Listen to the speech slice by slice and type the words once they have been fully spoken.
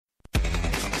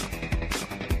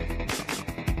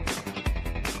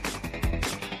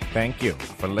Thank you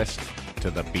for listening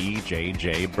to the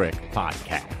BjjBrick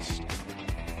Podcast.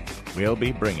 We'll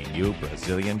be bringing you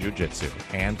Brazilian Jiu-Jitsu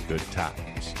and good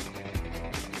times.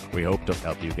 We hope to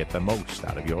help you get the most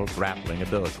out of your grappling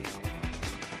ability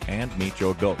and meet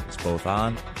your goals both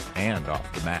on and off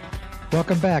the mat.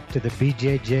 Welcome back to the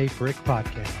BjjBrick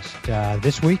Podcast.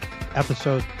 This week,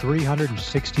 episode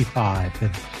 365,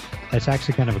 and that's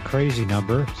actually kind of a crazy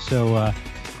number. So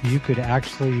you could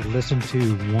actually listen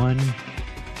to one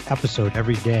episode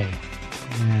every day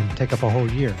and take up a whole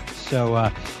year. So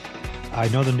I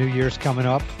know the new year's coming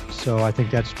up, so I think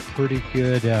that's pretty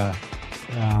good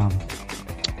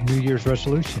New Year's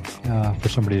resolution for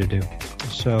somebody to do.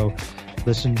 So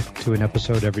listen to an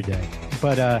episode every day.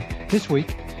 But this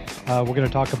week, we're going to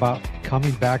talk about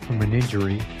coming back from an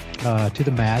injury to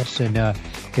the mats, and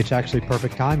it's actually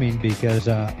perfect timing because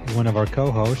one of our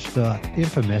co-hosts, the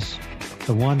infamous,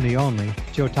 the one, the only,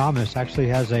 Joe Thomas, actually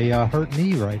has a hurt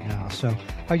knee right now. So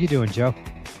how you doing, Joe?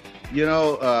 You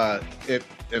know, it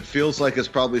feels like it's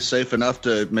probably safe enough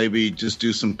to maybe just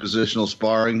do some positional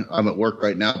sparring. I'm at work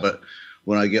right now, but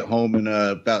when I get home in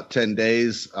about 10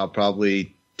 days, I'll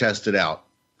probably test it out.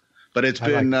 But it's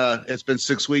been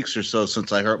 6 weeks or so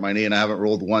since I hurt my knee, and I haven't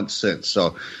rolled once since.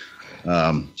 So,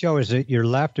 Joe, is it your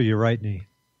left or your right knee?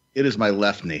 It is my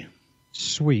left knee.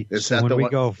 Sweet. Is that the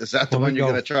one you're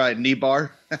going to try? Knee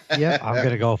bar? Yeah, I'm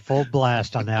going to go full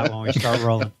blast on that when we start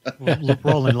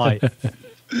rolling light.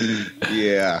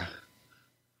 Yeah.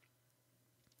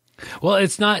 Well,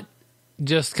 it's not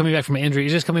just coming back from an injury.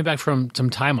 It's just coming back from some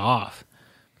time off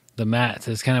the mats.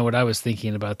 Is kind of what I was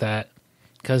thinking about that.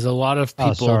 Because a lot of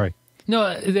people... Oh, sorry.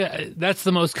 No, that's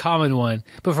the most common one.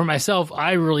 But for myself,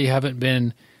 I really haven't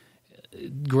been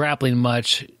grappling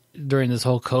much during this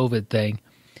whole COVID thing.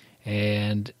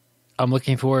 And I'm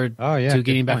looking forward to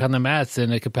getting back on the mats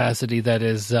in a capacity that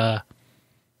is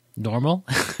normal.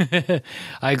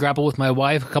 I grapple with my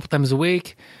wife a couple times a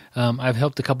week. I've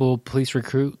helped a couple of police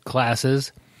recruit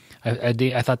classes.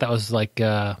 I thought that was like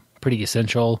pretty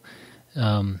essential.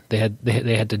 They had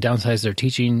to downsize their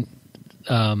teaching,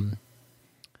 the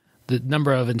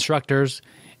number of instructors,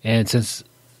 and since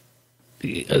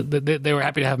they were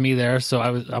happy to have me there, so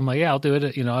I'm like, yeah, I'll do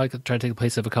it. You know, I could try to take the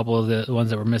place of a couple of the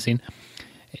ones that were missing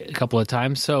a couple of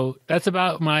times. So that's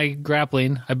about my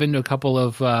grappling. I've been to a couple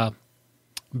of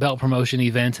belt promotion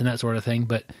events and that sort of thing,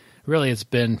 but really it's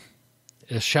been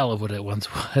a shell of what it once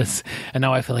was, and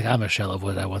now I feel like I'm a shell of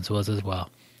what I once was as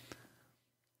well.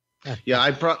 Yeah,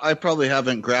 I probably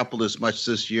haven't grappled as much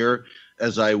this year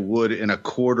as I would in a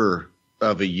quarter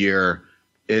of a year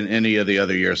in any of the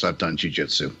other years I've done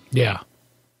jiu-jitsu. Yeah.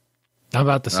 How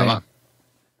about the same?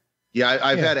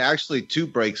 I've had actually 2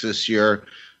 breaks this year,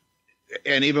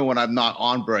 and even when I'm not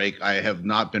on break, I have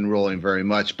not been rolling very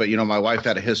much. But, you know, my wife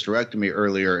had a hysterectomy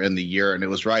earlier in the year, and it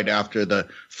was right after the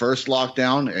first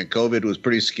lockdown, and COVID was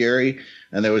pretty scary,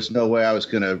 and there was no way I was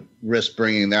going to risk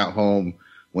bringing that home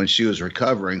when she was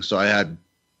recovering. So I had,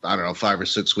 5 or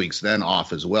 6 weeks then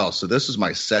off as well. So this is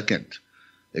my second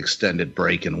extended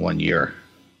break in 1 year.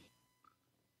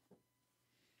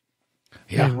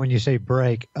 Yeah. And when you say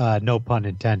break, no pun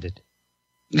intended.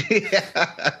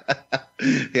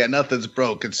 Yeah, nothing's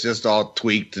broke. It's just all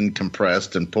tweaked and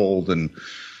compressed and pulled, and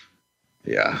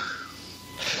yeah.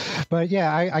 But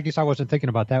yeah, I guess I wasn't thinking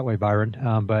about that way, Byron.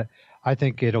 But I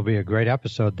think it'll be a great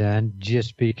episode then,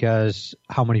 just because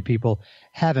how many people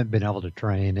haven't been able to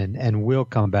train and will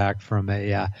come back from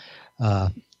a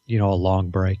long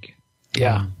break.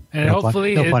 Yeah, and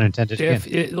hopefully, no pun intended.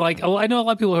 I know a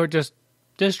lot of people who are just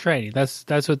training.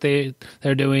 That's what they're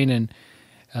doing, and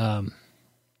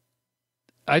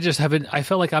I just haven't. I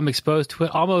feel like I'm exposed to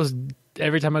it almost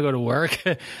every time I go to work.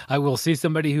 I will see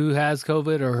somebody who has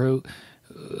COVID or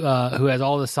who has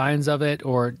all the signs of it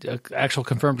or an actual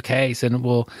confirmed case, and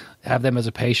we'll have them as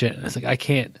a patient. And it's like I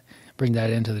can't bring that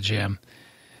into the gym,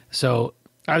 so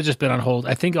I've just been on hold.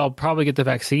 I think I'll probably get the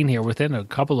vaccine here within a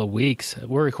couple of weeks.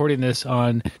 We're recording this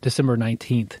on December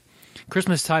 19th.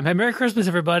 Christmas time. Hey, Merry Christmas,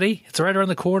 everybody. It's right around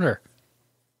the corner.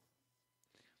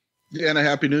 Yeah, and a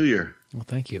Happy New Year. Well,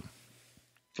 thank you.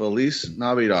 Feliz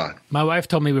Navidad. My wife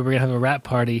told me we were going to have a rap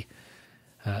party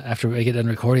after we get done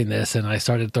recording this, and I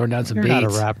started throwing down some beats. You're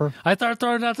not a rapper. I started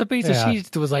throwing down some beats, and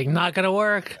she was like, not going to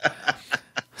work.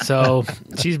 So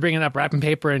she's bringing up wrapping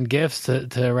paper and gifts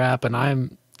to rap, and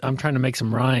I'm trying to make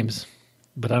some rhymes,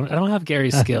 but I don't have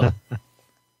Gary's skill.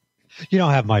 You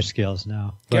don't have my skills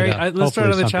now. Gary, let's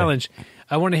start on the challenge.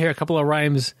 I want to hear a couple of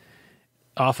rhymes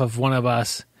off of one of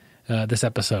us this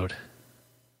episode.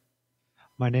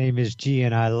 My name is G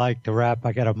and I like to rap.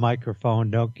 I got a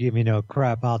microphone. Don't give me no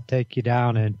crap. I'll take you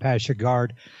down and pass your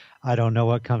guard. I don't know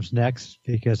what comes next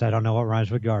because I don't know what rhymes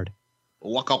with guard.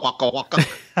 Waka, waka, waka.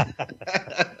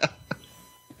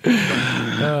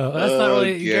 That's not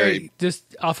really Gary.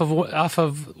 Just off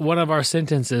of one of our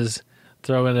sentences,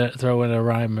 throw in a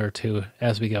rhyme or two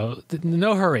as we go.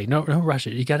 No hurry, no rush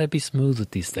it. You got to be smooth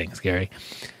with these things, Gary.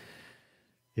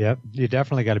 Yep, you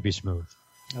definitely got to be smooth.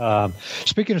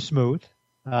 Speaking of smooth,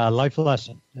 life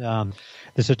lesson.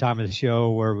 This is a time of the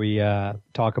show where we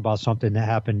talk about something that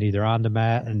happened either on the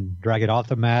mat and drag it off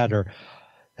the mat, or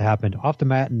happened off the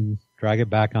mat and drag it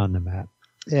back on the mat.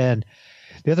 And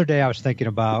the other day I was thinking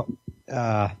about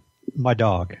my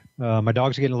dog. My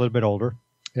dog's getting a little bit older,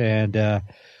 and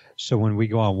so when we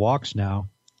go on walks now,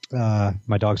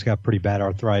 my dog's got pretty bad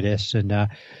arthritis, and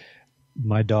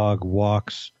my dog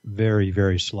walks very,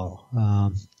 very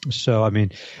slow. So, I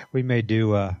mean, we may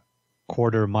do a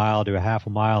quarter mile to a half a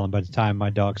mile, and by the time my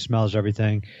dog smells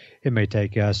everything, it may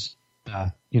take us,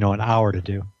 an hour to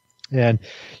do. And,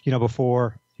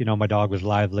 before, my dog was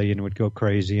lively and would go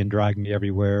crazy and drag me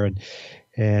everywhere.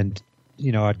 And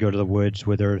I'd go to the woods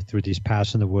with her through these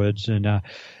paths in the woods, and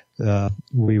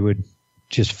we would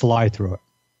just fly through it.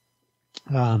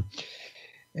 So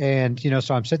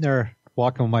I'm sitting there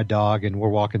walking with my dog, and we're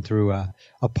walking through a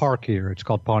park here. It's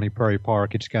called Pawnee Prairie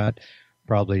Park. It's got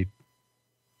probably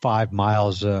 5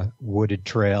 miles of wooded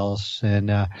trails.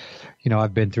 And,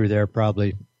 I've been through there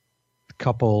probably a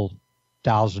couple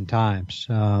thousand times.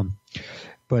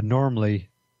 But normally,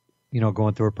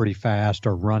 going through it pretty fast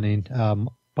or running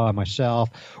by myself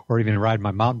or even riding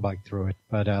my mountain bike through it.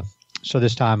 But so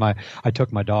this time I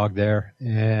took my dog there,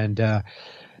 and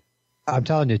I'm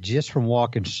telling you, just from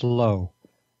walking slow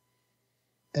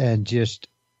and just,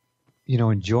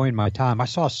 enjoying my time, I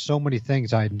saw so many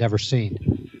things I had never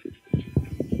seen.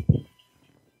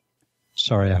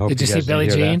 Sorry, I hope Did you see Billie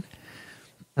Jean?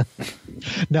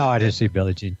 No, I didn't see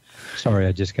Billie Jean. Sorry,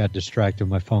 I just got distracted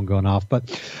with my phone going off.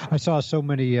 But I saw so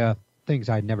many things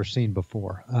I'd never seen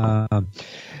before.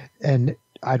 And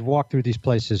I'd walked through these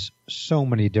places so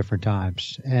many different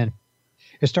times. And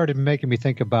it started making me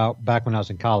think about back when I was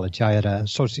in college. I had a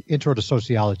intro to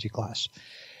sociology class.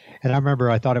 And I remember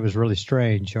I thought it was really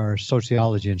strange. Our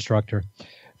sociology instructor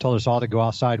told us all to go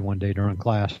outside one day during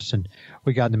class. And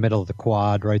we got in the middle of the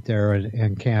quad right there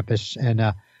in campus.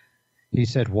 And he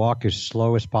said, walk as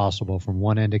slow as possible from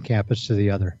one end of campus to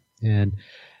the other. And,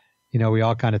 we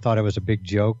all kind of thought it was a big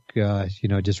joke,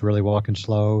 just really walking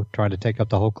slow, trying to take up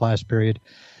the whole class period.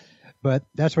 But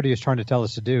that's what he was trying to tell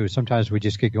us to do. Sometimes we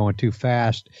just get going too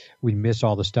fast. We miss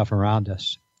all the stuff around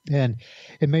us. And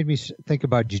it made me think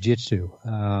about jiu-jitsu.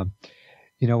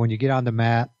 When you get on the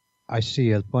mat, I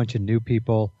see a bunch of new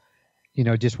people,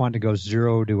 just wanting to go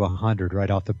 0 to 100 right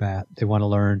off the bat. They want to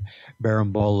learn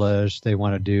barambolas. They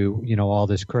want to do, all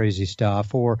this crazy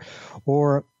stuff, or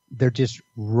they're just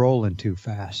rolling too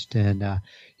fast and,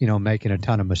 making a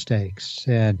ton of mistakes.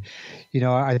 And,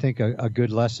 I think a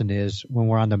good lesson is when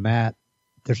we're on the mat,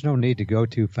 there's no need to go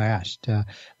too fast.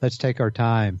 Let's take our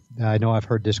time. I know I've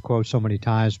heard this quote so many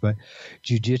times, but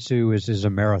jiu-jitsu is a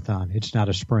marathon. It's not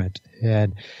a sprint.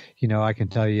 And, I can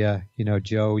tell you,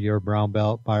 Joe, you're a brown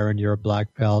belt. Byron, you're a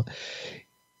black belt.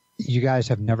 You guys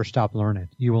have never stopped learning.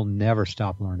 You will never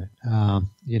stop learning.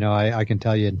 I can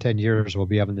tell you in 10 years, we'll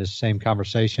be having this same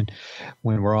conversation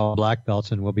when we're all black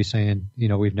belts, and we'll be saying,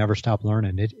 we've never stopped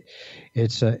learning.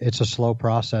 It's a slow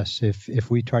process.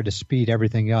 If we try to speed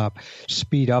everything up,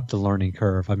 speed up the learning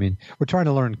curve. I mean, we're trying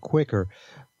to learn quicker,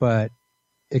 but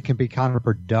it can be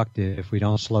counterproductive if we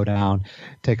don't slow down,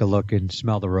 take a look and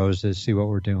smell the roses, see what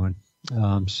we're doing.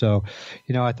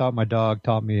 I thought my dog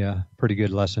taught me a pretty good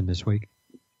lesson this week.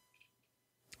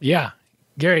 Yeah.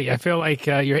 Gary, I feel like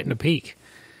you're hitting a peak.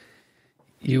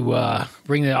 You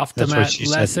bring the off the mat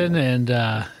lesson, and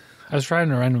I was trying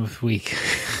to run this week.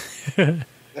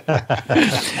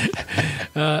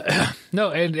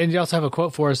 No, and you also have a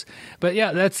quote for us. But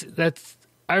yeah, that's.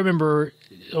 I remember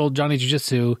old Johnny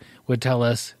Jiu-Jitsu would tell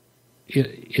us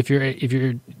if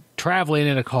you're traveling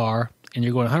in a car and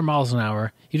you're going 100 miles an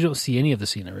hour, you don't see any of the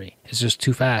scenery. It's just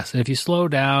too fast. And if you slow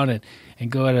down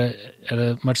and go at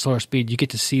a much slower speed, you get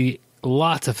to see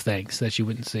lots of things that you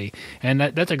wouldn't see. And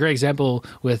that's a great example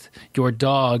with your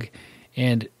dog.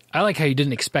 And I like how you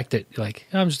didn't expect it. Like,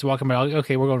 I'm just walking my dog.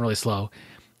 Okay, we're going really slow.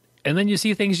 And then you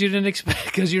see things you didn't expect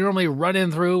because you're normally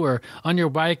running through or on your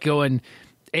bike going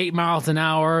 8 miles an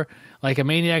hour like a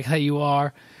maniac that you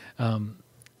are.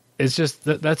 It's just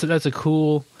that's a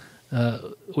cool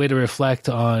way to reflect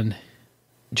on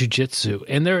jiu-jitsu.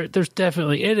 And there's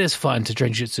definitely, it is fun to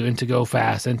train jiu-jitsu and to go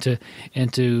fast and to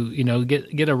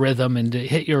get a rhythm and to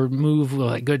hit your move with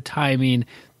like good timing.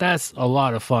 That's a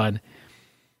lot of fun.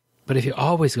 But if you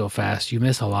always go fast, you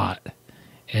miss a lot.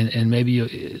 And maybe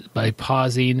you, by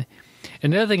pausing.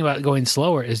 And the other thing about going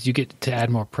slower is you get to add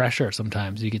more pressure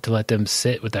sometimes. You get to let them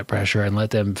sit with that pressure and let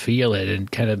them feel it, and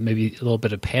kind of maybe a little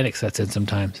bit of panic sets in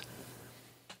sometimes.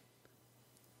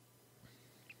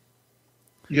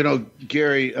 You know,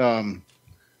 Gary,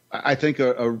 I think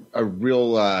a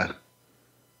real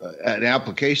an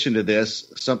application to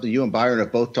this, something you and Byron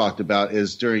have both talked about,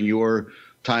 is during your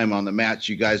time on the mats,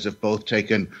 you guys have both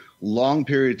taken long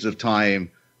periods of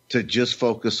time to just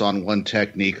focus on one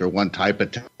technique or one type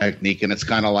of technique. And it's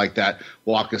kind of like that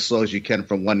walk as slow as you can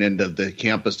from one end of the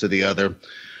campus to the other.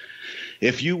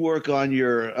 If you work on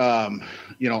your,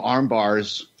 arm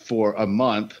bars for a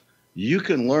month, you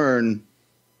can learn,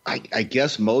 I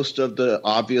guess, most of the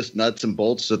obvious nuts and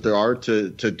bolts that there are to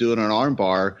doing an arm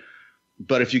bar.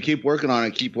 But if you keep working on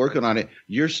it,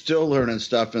 you're still learning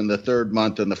stuff in the third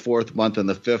month and the fourth month and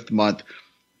the fifth month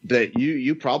that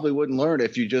you probably wouldn't learn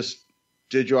if you just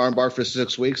did your arm bar for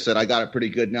 6 weeks, said, I got it pretty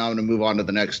good now, I'm going to move on to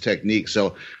the next technique.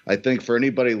 So I think for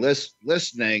anybody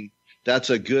listening, that's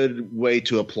a good way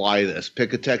to apply this.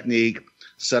 Pick a technique,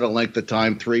 set a length of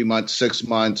time, 3 months, 6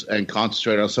 months, and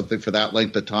concentrate on something for that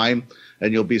length of time.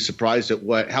 And you'll be surprised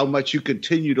at how much you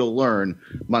continue to learn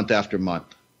month after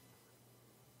month.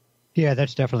 Yeah,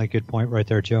 that's definitely a good point right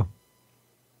there, Joe.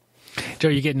 Joe,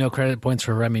 you get no credit points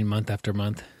for rhyming month after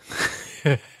month.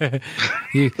 That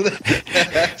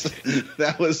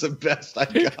was the best I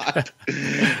got.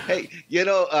 Hey,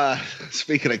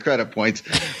 speaking of credit points,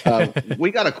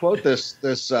 we got a quote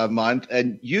this month,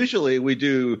 and usually we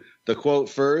do the quote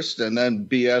first and then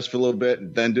BS for a little bit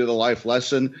and then do the life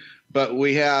lesson. But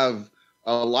we have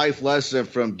a life lesson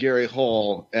from Gary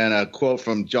Hull and a quote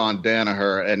from John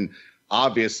Danaher, and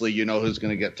obviously, you know who's going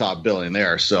to get top billing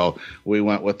there. So we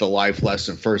went with the life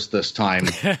lesson first this time.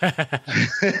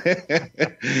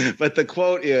 But the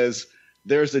quote is,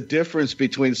 there's a difference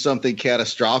between something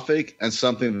catastrophic and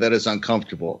something that is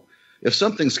uncomfortable. If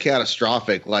something's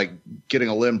catastrophic, like getting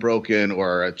a limb broken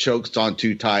or a choke's on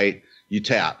too tight, you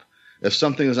tap. If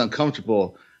something is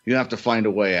uncomfortable, you have to find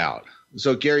a way out.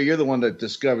 So, Gary, you're the one that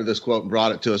discovered this quote and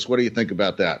brought it to us. What do you think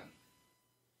about that?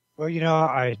 Well,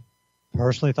 I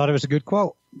personally thought it was a good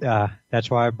quote. That's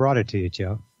why I brought it to you,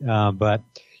 Joe. But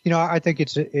I think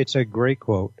it's a great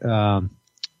quote.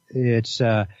 It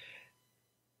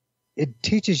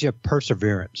teaches you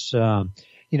perseverance.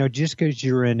 Just because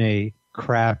you're in a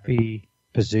crappy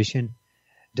position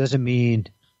doesn't mean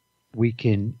we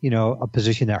can, a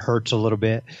position that hurts a little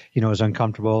bit, is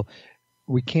uncomfortable.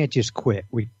 We can't just quit.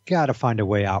 We got to find a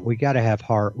way out. We got to have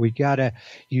heart. We got to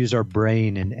use our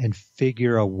brain and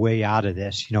figure a way out of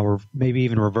this, or maybe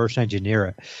even reverse engineer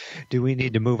it. Do we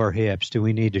need to move our hips? Do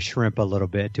we need to shrimp a little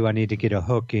bit? Do I need to get a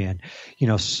hook in?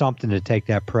 Something to take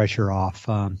that pressure off.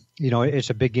 It's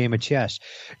a big game of chess.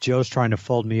 Joe's trying to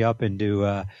fold me up and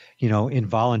do,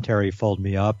 involuntary fold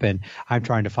me up, and I'm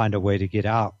trying to find a way to get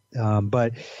out.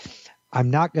 But I'm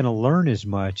not going to learn as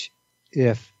much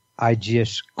if I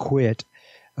just quit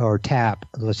or tap.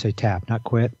 Let's say tap, not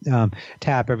quit.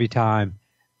 Tap every time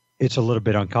it's a little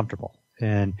bit uncomfortable.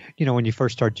 And, when you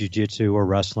first start jiu-jitsu or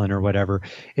wrestling or whatever,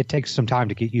 it takes some time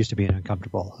to get used to being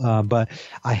uncomfortable. But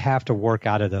I have to work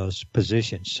out of those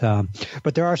positions.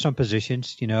 But there are some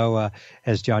positions,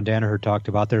 as John Danaher talked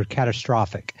about, they're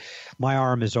catastrophic. My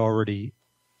arm is already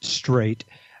straight.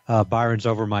 Byron's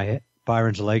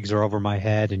legs are over my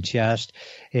head and chest,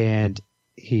 and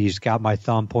he's got my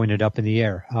thumb pointed up in the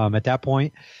air. At that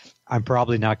point, I'm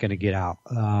probably not going to get out.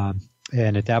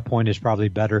 And at that point, it's probably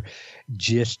better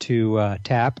just to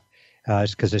tap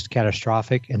because it's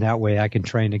catastrophic. And that way I can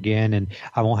train again, and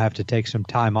I won't have to take some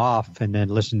time off and then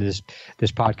listen to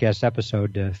this podcast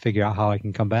episode to figure out how I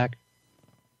can come back.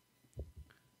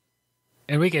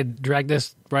 And we could drag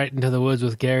this right into the woods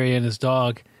with Gary and his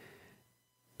dog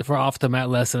for off the mat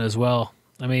lesson as well.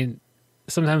 I mean,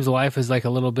 sometimes life is like a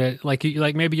little bit like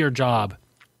maybe your job.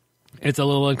 It's a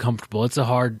little uncomfortable.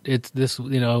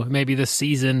 Maybe this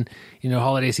season,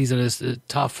 holiday season is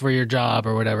tough for your job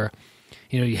or whatever.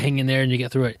 You hang in there and you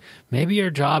get through it. Maybe your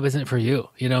job isn't for you.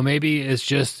 Maybe it's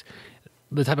just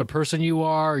the type of person you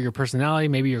are or your personality.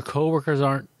 Maybe your coworkers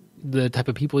aren't the type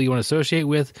of people you want to associate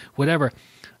with, whatever.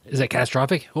 Is that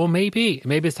catastrophic? Well, maybe.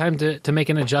 Maybe it's time to make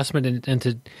an adjustment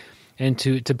and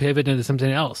to pivot into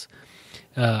something else.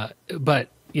 But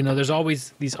there's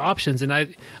always these options, and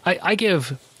I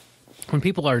give, when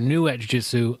people are new at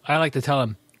jiu-jitsu, I like to tell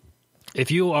them, if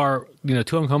you are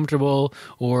too uncomfortable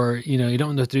or you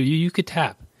don't know what to do, you could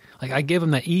tap. Like, I give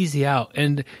them that easy out,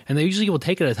 and they usually will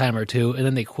take it a time or two, and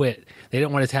then they quit. They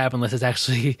don't want to tap unless it's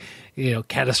actually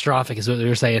catastrophic, is what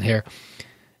they're saying here.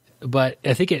 but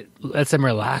I think it lets them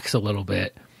relax a little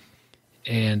bit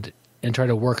and try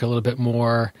to work a little bit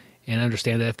more and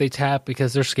understand that if they tap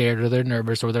because they're scared or they're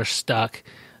nervous or they're stuck,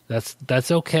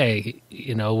 that's okay.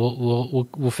 You know,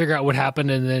 we'll figure out what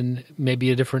happened, and then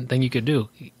maybe a different thing you could do.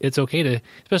 It's okay to,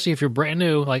 especially if you're brand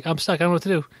new, like, I'm stuck, I don't know what to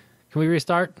do. Can we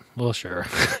restart? Well, sure.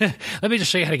 Let me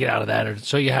just show you how to get out of that, or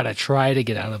show you how to try to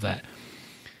get out of that.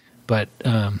 But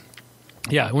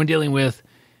yeah, when dealing with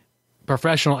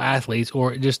professional athletes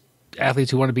or just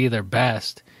athletes who want to be their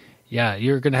best, yeah,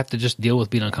 you're going to have to just deal with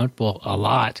being uncomfortable a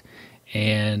lot,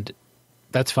 and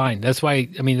that's fine. That's why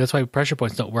pressure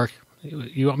points don't work.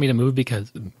 You want me to move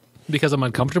because I'm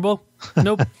uncomfortable?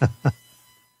 Nope.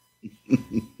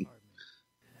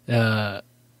 Yeah,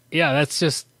 that's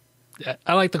just.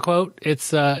 I like the quote.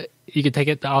 It's you can take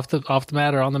it off the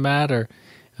mat or on the mat, or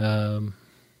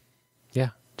yeah.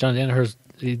 John Danaher is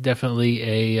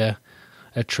definitely a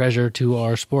treasure to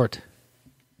our sport.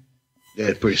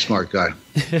 Yeah, pretty smart guy.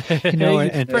 You know,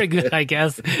 and pretty good, I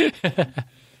guess.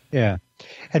 Yeah.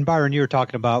 And Byron, you were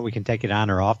talking about we can take it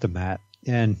on or off the mat.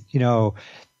 And, you know,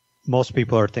 most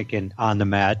people are thinking on the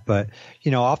mat, but, you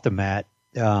know, off the mat,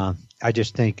 I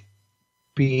just think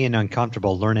being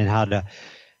uncomfortable, learning how to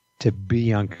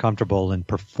be uncomfortable and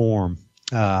perform.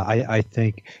 I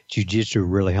think jiu-jitsu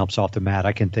really helps off the mat.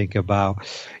 I can think about,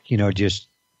 you know, just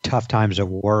tough times at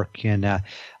work. And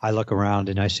I look around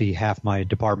and I see half my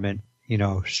department, you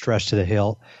know, stressed to the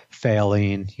hilt,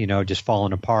 failing, you know, just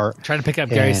falling apart. Trying to pick up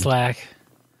Gary Slack.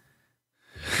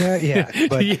 Yeah,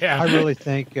 but yeah. I really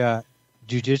think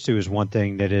jiu-jitsu is one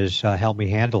thing that has helped me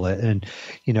handle it. And,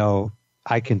 you know,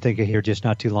 I can think of here just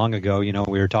not too long ago, you know,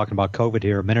 we were talking about COVID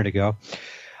here a minute ago.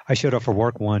 I showed up for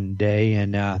work one day,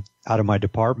 and out of my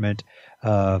department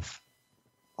of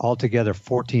altogether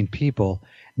 14 people,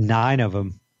 9 of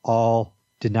them all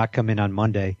did not come in on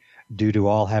Monday due to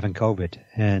all having COVID.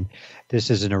 And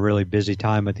this isn't a really busy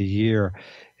time of the year,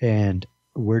 and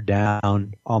we're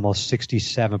down almost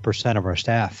 67% of our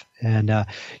staff. And,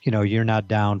 you know, you're not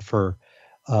down for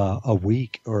a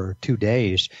week or 2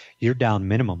 days. You're down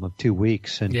minimum of 2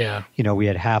 weeks. And, yeah. You know, we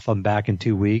had half of them back in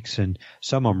 2 weeks, and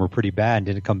some of them were pretty bad and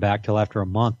didn't come back till after a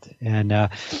month. And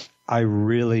I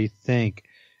really think,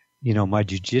 you know, my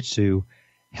jiu-jitsu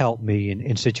helped me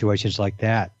in situations like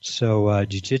that. So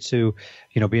jiu-jitsu,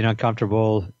 you know, being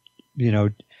uncomfortable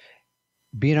in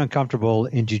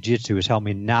jiu-jitsu has helped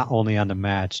me not only on the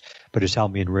mats, but it's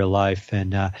helped me in real life.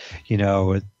 And, you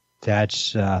know,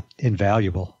 that's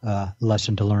invaluable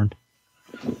lesson to learn.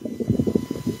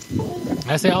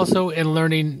 I say also in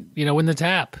learning, you know, when to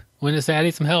say I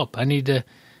need some help. I need to,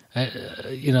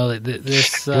 you know,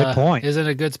 this isn't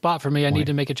a good spot for me. I need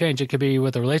to make a change. It could be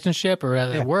with a relationship or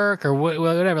at work or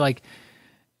whatever. Like,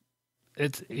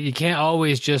 you can't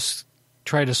always just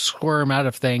try to squirm out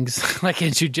of things like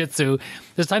in jiu-jitsu.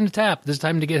 There's time to tap. There's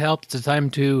time to get help. There's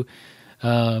time to,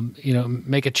 you know,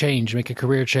 make a change, make a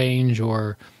career change,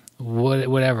 or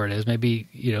whatever it is. Maybe,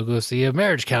 you know, go see a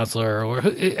marriage counselor, or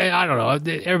I don't know.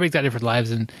 Everybody's got different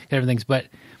lives and different things, but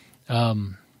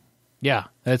yeah,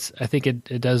 I think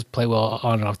it does play well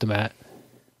on and off the mat.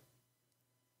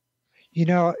 You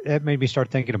know, it made me start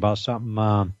thinking about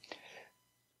something.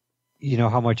 You know,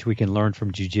 how much we can learn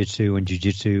from jiu-jitsu and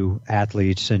jiu-jitsu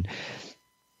athletes. And,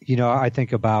 you know, I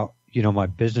think about, you know, my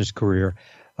business career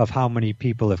of how many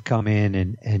people have come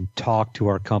in and talked to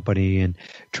our company and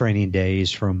training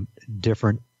days from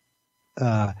different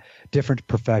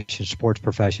professions, sports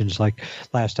professions. Like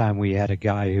last time we had a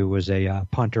guy who was a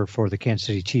punter for the Kansas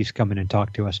City Chiefs come in and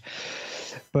talk to us.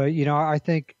 But, you know, I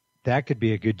think that could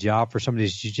be a good job for some of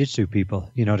these jiu-jitsu people,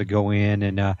 you know, to go in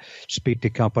and speak to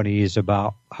companies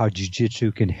about how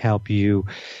jiu-jitsu can help you,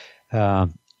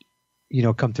 you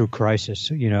know, come through crisis,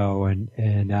 you know,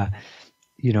 and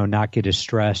you know, not get as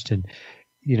stressed. And,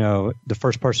 you know, the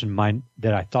first person in mind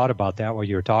that I thought about that while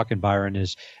you were talking, Byron,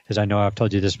 is, as I know I've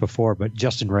told you this before, but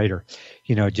Justin Rader,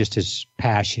 you know, just his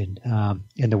passion and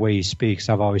the way he speaks.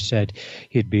 I've always said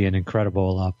he'd be an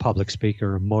incredible public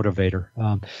speaker, a motivator.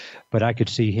 But I could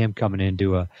see him coming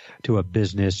into a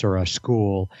business or a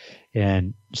school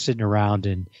and sitting around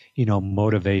and, you know,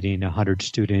 motivating 100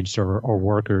 students or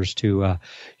workers to,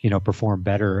 you know, perform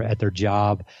better at their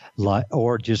job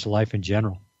or just life in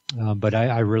general. But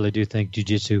I really do think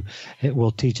jiu-jitsu, it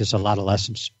will teach us a lot of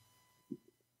lessons.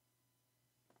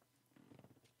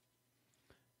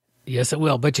 Yes, it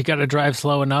will. But you got to drive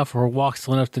slow enough or walk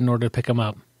slow enough in order to pick them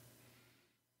up.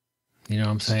 You know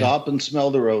what I'm saying? Stop and smell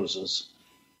the roses.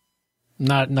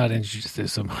 Not in jiu-jitsu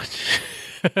so much.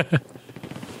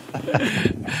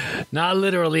 Not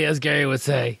literally, as Gary would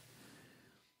say.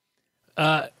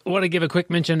 I want to give a quick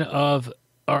mention of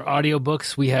our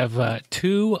audiobooks. We have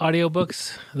 2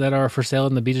 audiobooks that are for sale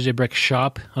in the BjjBrick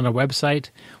shop on our website.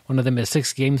 One of them is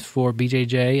 6 games for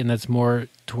BJJ, and that's more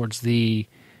towards the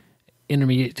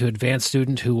intermediate to advanced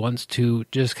student who wants to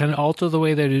just kind of alter the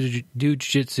way they do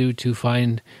jiu-jitsu to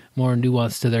find more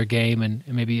nuance to their game and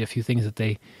maybe a few things that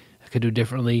they could do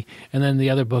differently. And then the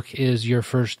other book is Your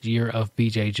First Year of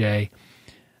BJJ.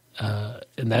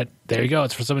 And that, there you go.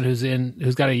 It's for someone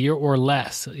who's got a year or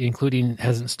less, including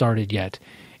hasn't started yet.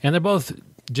 And they're both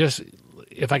just,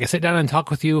 if I could sit down and talk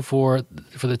with you for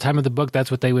the time of the book, that's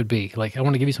what they would be. Like, I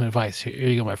want to give you some advice. Here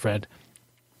you go, my friend.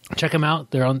 Check them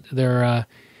out. They're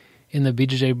in the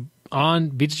BJJ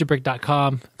on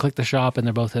BjjBrick.com. Click the shop, and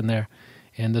they're both in there.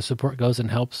 And the support goes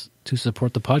and helps to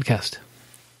support the podcast.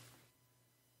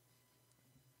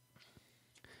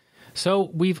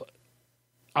 So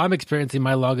I'm experiencing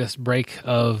my longest break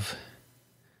of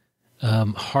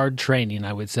hard training,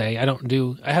 I would say. I don't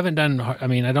do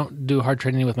hard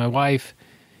training with my wife,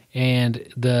 and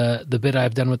the bit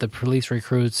I've done with the police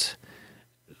recruits,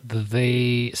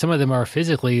 some of them are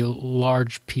physically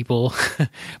large people,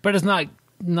 but it's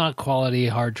not quality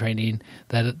hard training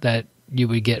that you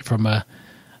would get from a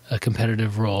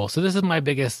competitive role. So this is my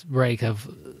biggest break of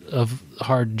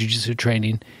hard jiu-jitsu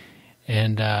training,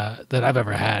 and that I've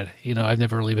ever had. I've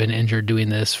never really been injured doing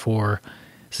this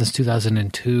since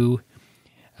 2002.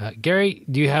 Gary,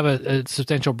 do you have a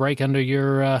substantial break under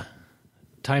your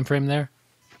time frame there?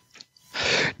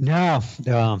 No,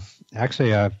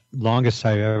 actually, longest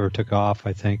I ever took off,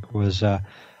 I think, was a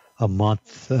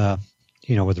month.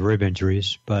 With rib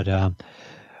injuries, but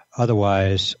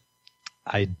otherwise,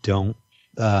 I don't.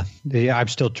 I'm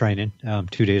still training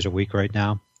 2 days a week right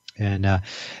now, and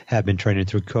have been training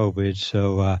through COVID,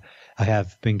 so I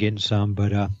have been getting some.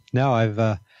 But no,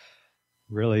 I've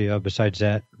really, besides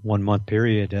that 1 month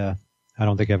period, I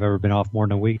don't think I've ever been off more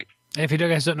than a week. And if you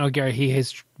guys don't know Gary, he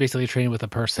is basically training with a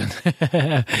person.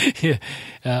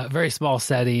 Very small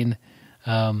setting.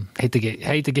 Hate to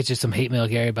get you some hate mail,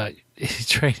 Gary, about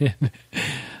training.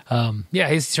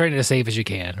 He's training as safe as you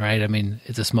can, right? I mean,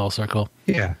 it's a small circle.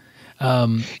 Yeah.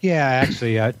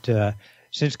 Actually,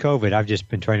 since COVID, I've just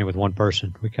been training with one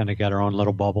person. We kind of got our own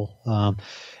little bubble.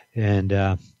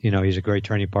 And he's a great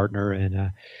training partner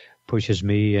and pushes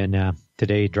me. And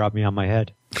today he dropped me on my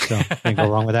head. So can't go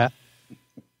wrong with that.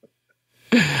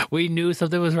 We knew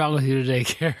something was wrong with you today,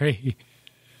 Gary.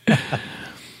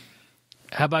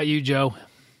 How about you, Joe?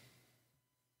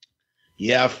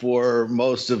 Yeah, for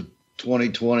most of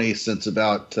 2020, since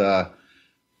about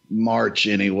March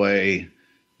anyway,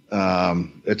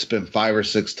 it's been 5 or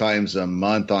 6 times a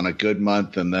month on a good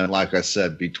month. And then, like I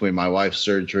said, between my wife's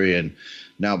surgery and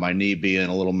now my knee being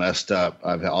a little messed up,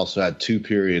 I've also had 2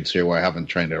 periods here where I haven't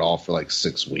trained at all for like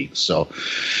 6 weeks. So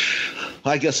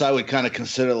I guess I would kind of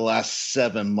consider the last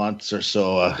 7 months or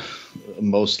so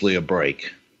mostly a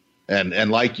break.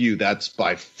 And like you, that's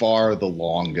by far the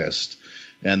longest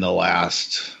in the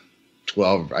last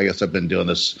 12. I guess I've been doing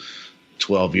this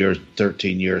 12 years,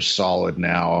 13 years solid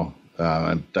now.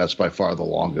 And that's by far the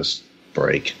longest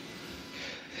break.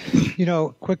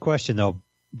 Quick question, though.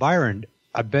 Byron,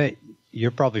 I bet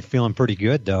you're probably feeling pretty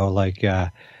good, though, like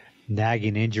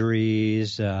nagging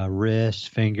injuries, wrists,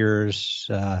 fingers,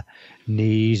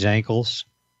 knees, ankles.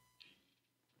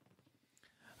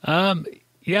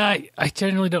 Yeah, I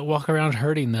generally don't walk around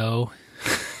hurting, though.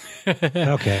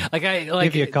 Okay.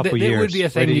 Give you a couple years. It would be a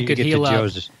thing you could heal up.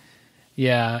 Joe's.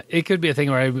 Yeah, it could be a thing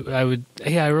where I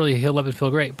really heal up and feel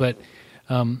great, but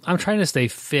I'm trying to stay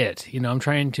fit. I'm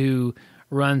trying to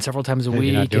run several times a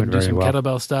week and do some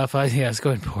kettlebell stuff. It's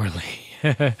going poorly.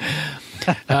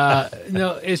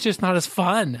 No, it's just not as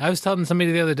fun. I was telling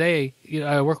somebody the other day,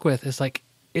 I work with, it's like,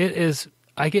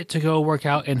 I get to go work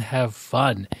out and have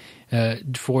fun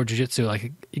for jiu-jitsu.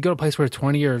 Like, you go to a place where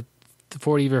 20 or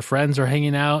 40 of your friends are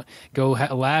hanging out, go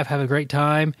laugh, have a great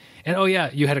time, and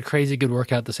you had a crazy good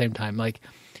workout at the same time. Like,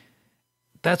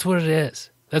 that's what it is.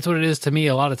 That's what it is to me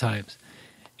a lot of times.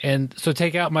 And so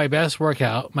take out my best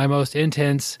workout, my most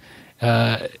intense,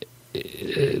 mentally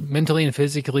and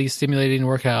physically stimulating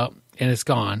workout, and it's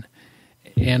gone.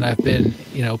 And I've been,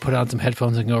 put on some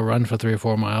headphones and go run for 3 or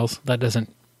 4 miles. I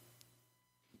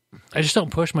just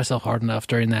don't push myself hard enough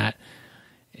during that.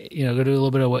 Go do a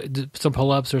little bit of some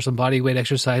pull-ups or some body weight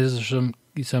exercises or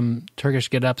some Turkish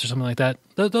get-ups or something like that.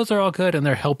 Those are all good, and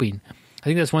they're helping. I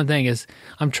think that's one thing is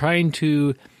I'm trying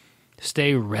to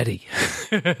stay ready.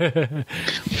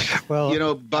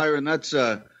 Well, Byron, that's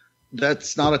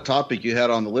not a topic you had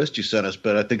on the list you sent us,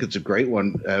 but I think it's a great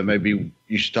one. Maybe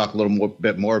you should talk a little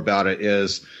bit more about it.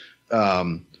 Is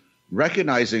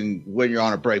recognizing when you're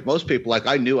on a break. Most people, like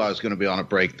I knew I was going to be on a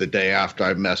break the day after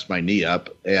I messed my knee up.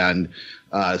 And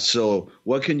so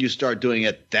what can you start doing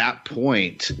at that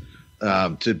point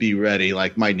to be ready?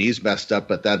 Like my knee's messed up,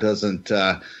 but that doesn't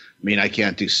mean I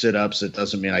can't do sit-ups. It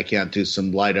doesn't mean I can't do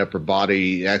some light upper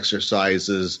body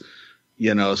exercises.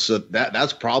 So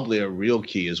that's probably a real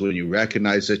key is when you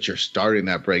recognize that you're starting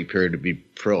that break period to be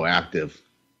proactive.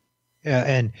 Yeah,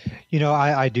 and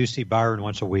I do see Byron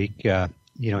once a week.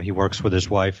 He works with his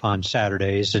wife on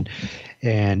Saturdays,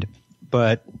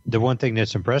 but the one thing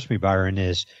that's impressed me, Byron,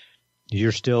 is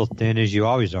you're still thin as you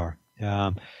always are.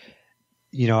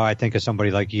 I think of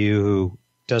somebody like you who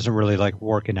doesn't really like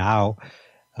working out,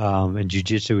 and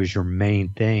jiu-jitsu is your main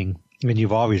thing. I mean,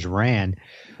 you've always ran,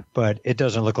 but it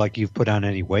doesn't look like you've put on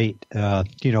any weight,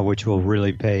 which will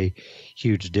really pay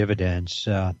huge dividends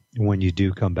when you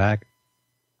do come back.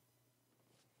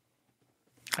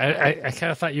 I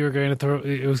kind of thought you were going to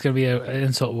it was going to be an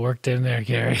insult worked in there,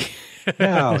 Gary.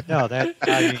 No,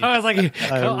 I was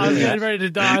like, I was getting ready to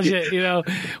dodge it.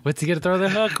 What's he going to throw the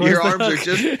hook?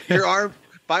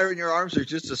 Byron, your arms are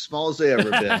just as small as they ever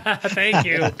been. Thank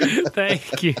you.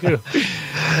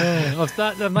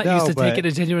 I'm not used to taking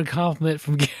a genuine compliment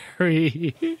from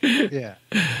Gary. Yeah.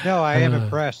 No, I am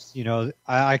impressed.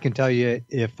 I can tell you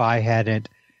if I hadn't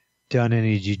done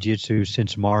any jiu-jitsu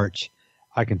since March,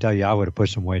 I can tell you I would have put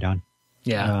some weight on.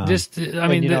 Yeah.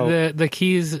 The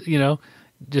keys,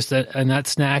 just a nut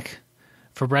snack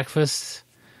for breakfast,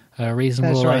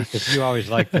 reasonable. That's right, because you always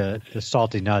like the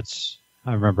salty nuts,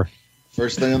 I remember.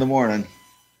 First thing in the morning.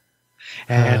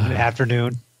 And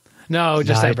afternoon. No,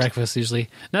 just at breakfast usually.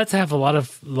 Nuts have a lot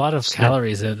of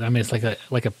calories in it. I mean, it's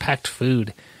like a packed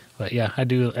food. But yeah, I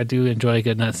do enjoy a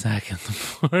good nut snack in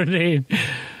the morning.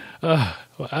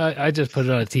 I just put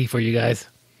it on a tea for you guys.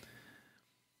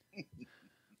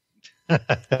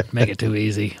 Make it too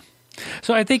easy.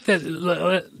 So I think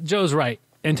that Joe's right.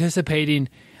 Anticipating,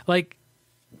 like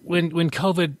when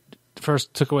COVID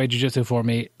first took away jiu-jitsu for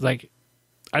me, like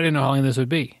I didn't know how long this would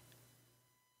be.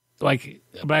 Like,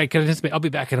 but I could anticipate I'll be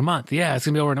back in a month. Yeah, it's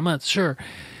gonna be over in a month, sure.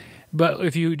 But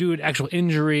if you do an actual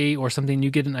injury or something, you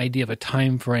get an idea of a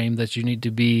time frame that you need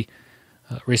to be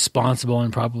responsible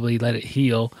and probably let it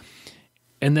heal.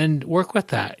 And then work with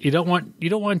that. You don't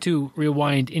want to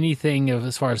rewind anything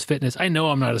as far as fitness. I know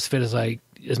I'm not as fit as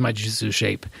my jiu-jitsu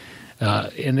shape,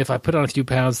 and if I put on a few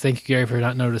pounds, thank you, Gary, for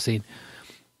not noticing.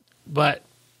 But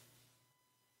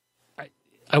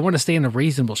I want to stay in a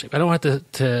reasonable shape. I don't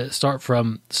want to start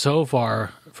from so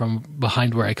far from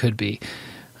behind where I could be.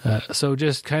 So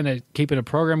just kind of keeping a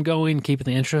program going, keeping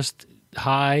the interest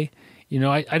high.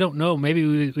 I don't know.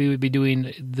 Maybe we would be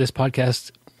doing this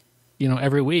podcast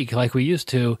every week like we used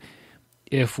to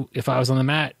if I was on the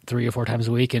mat 3 or 4 times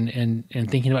a week and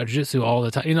thinking about jiu-jitsu all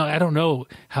the time. I don't know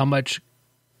how much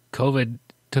COVID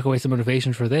took away some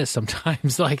motivation for this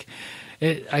sometimes. I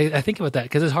think about that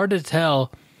because it's hard to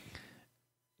tell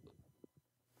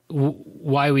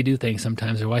why we do things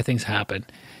sometimes or why things happen.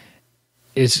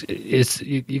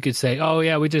 You could say, oh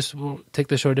yeah, we'll take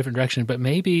the show a different direction, but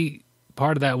maybe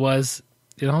part of that was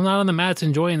I'm not on the mats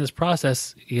enjoying this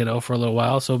process, for a little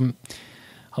while, so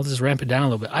I'll just ramp it down a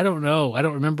little bit. I don't know. I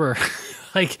don't remember.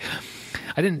 I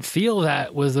didn't feel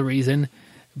that was the reason,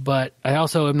 but I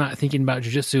also am not thinking about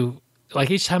jiu-jitsu. Like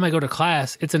each time I go to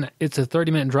class, it's a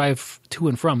 30-minute drive to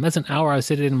and from. That's an hour I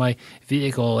sit in my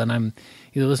vehicle and I'm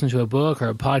either listening to a book or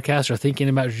a podcast or thinking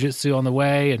about jiu-jitsu on the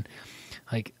way. And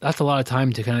that's a lot of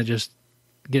time to kind of just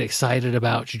get excited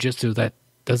about jiu-jitsu that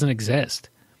doesn't exist.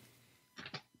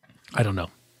 I don't know.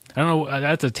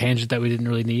 That's a tangent that we didn't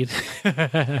really need.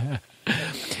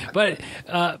 But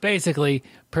basically,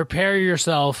 prepare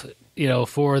yourself,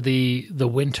 for the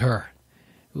winter.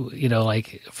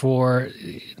 For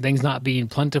things not being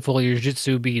plentiful, your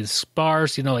jiu-jitsu being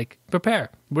sparse. Prepare.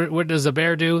 What does a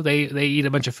bear do? They eat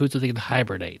a bunch of food so they can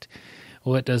hibernate.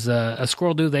 What does a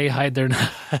squirrel do? They hide their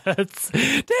nuts.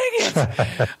 Dang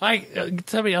it!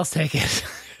 Somebody else take it.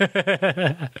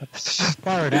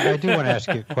 Byron, I do want to ask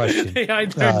you a question. They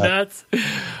hide their nuts.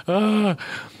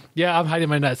 Yeah, I'm hiding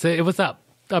my nuts. Hey, what's up?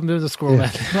 I'm doing the squirrel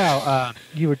method. No,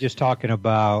 you were just talking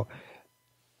about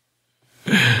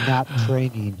not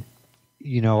training.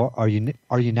 Are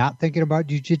you not thinking about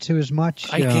jiu-jitsu as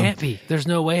much? I can't be. There's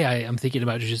no way I'm thinking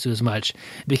about jiu-jitsu as much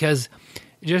because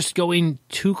just going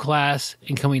to class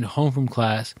and coming home from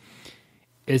class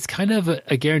is kind of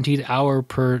a guaranteed hour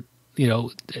per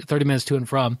 30 minutes to and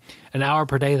from, an hour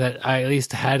per day that I at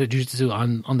least had a jiu-jitsu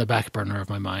on the back burner of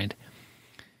my mind.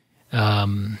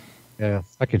 Yeah,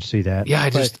 I can see that. Yeah, I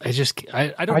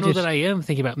don't know that I am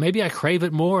thinking about it. Maybe I crave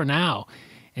it more now.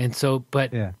 And so,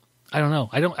 but yeah. I don't know.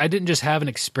 I didn't just have an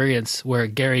experience where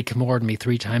Gary Kimura me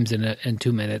 3 times in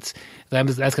 2 minutes.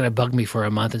 That's going to bug me for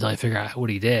a month until I figure out what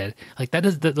he did. Like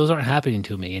those aren't happening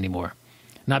to me anymore.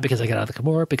 Not because I got out of the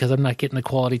Kimura, because I'm not getting the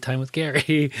quality time with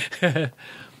Gary. Well,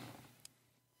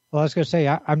 I was going to say,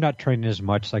 I'm not training as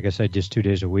much, like I said, just 2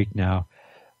 days a week now.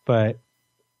 But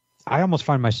I almost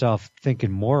find myself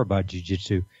thinking more about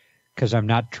jiu-jitsu because I'm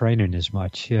not training as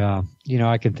much.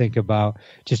 I can think about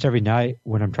just every night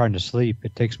when I'm trying to sleep.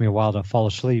 It takes me a while to fall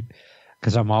asleep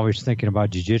because I'm always thinking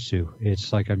about jiu-jitsu.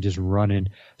 It's like I'm just running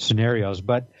scenarios.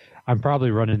 But I'm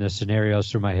probably running the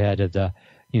scenarios through my head at the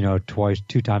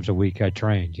 2 times a week I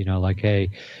trained, like, hey,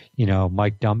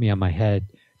 Mike dumped me on my head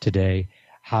today.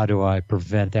 How do I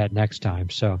prevent that next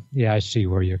time? So, yeah, I see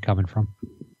where you're coming from.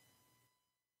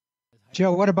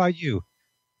 Joe, what about you?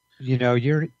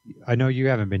 I know you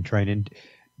haven't been training.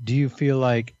 Do you feel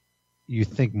like you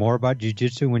think more about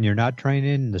jiu-jitsu when you're not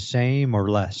training, the same or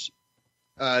less?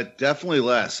 Definitely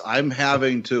less. I'm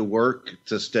having to work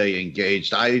to stay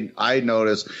engaged. I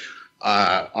notice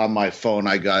on my phone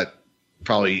I got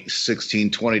probably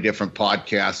 16, 20 different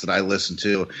podcasts that I listen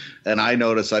to. And I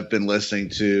notice I've been listening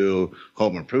to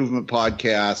home improvement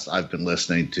podcasts. I've been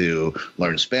listening to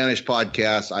Learn Spanish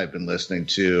podcasts. I've been listening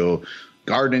to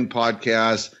gardening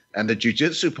podcasts, and the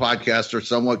jiu-jitsu podcasts are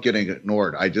somewhat getting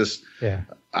ignored.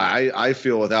 I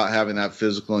feel without having that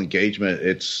physical engagement,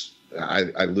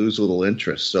 I lose a little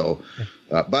interest. So,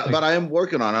 but I am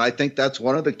working on it. I think that's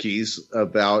one of the keys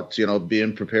about,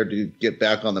 being prepared to get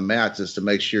back on the mats is to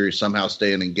make sure you're somehow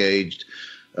staying engaged,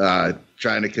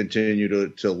 trying to continue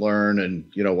to learn and,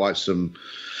 watch some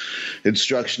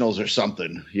instructionals or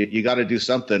something. You got to do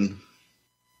something.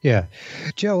 Yeah.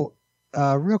 Joe,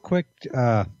 real quick,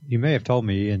 you may have told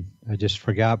me and I just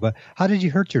forgot, but how did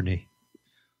you hurt your knee?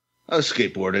 I was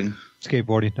skateboarding.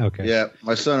 Skateboarding, okay. Yeah,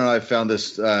 my son and I found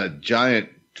this giant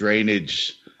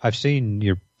drainage. I've seen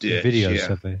your videos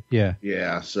of it. Yeah.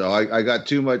 Yeah, so I got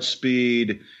too much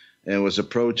speed and was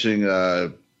approaching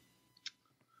an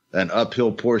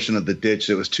uphill portion of the ditch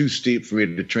that was too steep for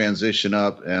me to transition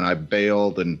up, and I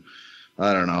bailed, and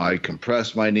I don't know, I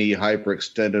compressed my knee,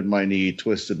 hyperextended my knee,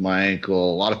 twisted my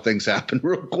ankle. A lot of things happened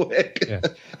real quick. Yeah.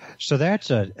 So that's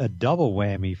a double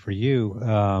whammy for you,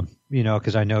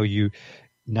 because I know you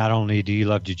not only do you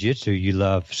love jiu-jitsu, you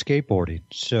love skateboarding.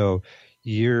 So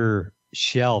you're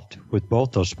shelved with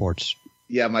both those sports.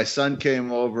 Yeah, my son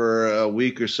came over a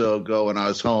week or so ago when I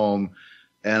was home,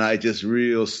 and I just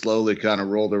real slowly kind of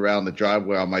rolled around the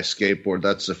driveway on my skateboard.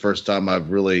 That's the first time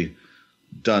I've really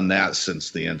done that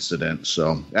since the incident.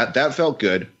 So that felt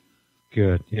good.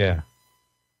 Good, yeah.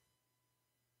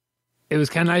 It was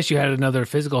kind of nice you had another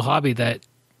physical hobby that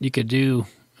you could do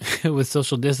with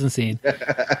social distancing.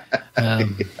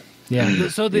 Yeah.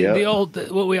 So the old,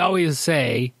 what we always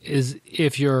say is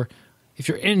if you're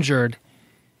injured,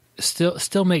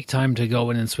 still make time to go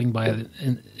in and swing by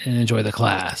and enjoy the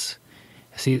class.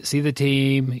 See the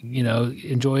team,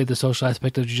 enjoy the social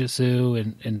aspect of jiu-jitsu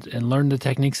and learn the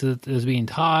techniques that is being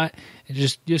taught, and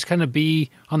just kind of be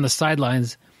on the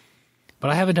sidelines. But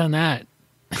I haven't done that.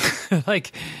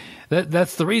 Like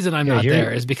that's the reason I'm not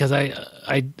there, is because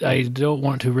I don't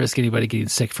want to risk anybody getting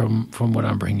sick from what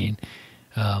I'm bringing.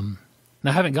 And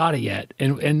I haven't got it yet,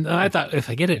 and I thought if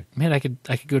I get it, man, I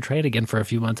could go train again for a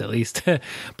few months at least.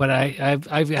 But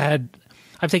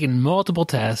I've taken multiple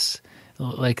tests,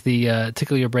 like the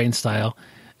tickle your brain style,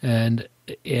 and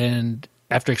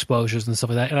after exposures and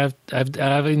stuff like that. And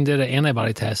I've even did an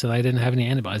antibody test, and I didn't have any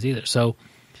antibodies either. So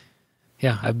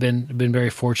yeah, I've been very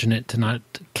fortunate to not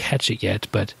catch it yet.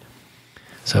 But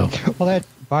so well,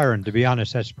 Byron, to be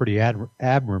honest, that's pretty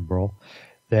admirable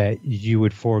that you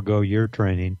would forego your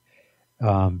training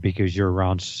because you're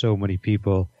around so many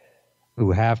people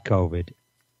who have COVID.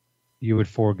 You would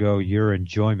forego your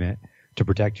enjoyment to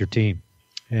protect your team.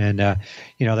 And,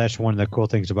 that's one of the cool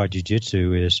things about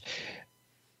jiu-jitsu is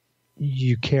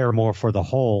you care more for the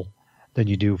whole than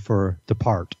you do for the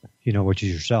part, which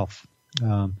is yourself.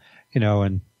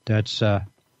 And that's,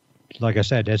 like I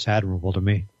said, that's admirable to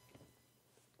me.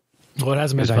 Well, it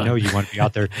hasn't been fun. I know you want to be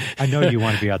out there. I know you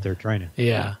want to be out there training.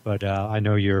 Yeah. But I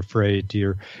know you're afraid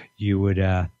you would,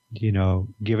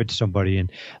 give it to somebody.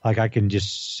 And like I can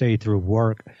just say through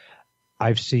work,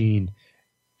 I've seen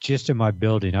just in my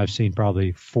building, I've seen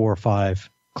probably 4 or 5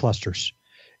 clusters,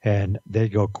 and they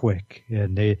go quick,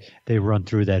 and they run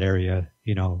through that area,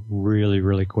 really,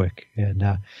 really quick. And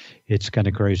it's kind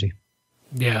of crazy.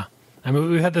 Yeah. I mean,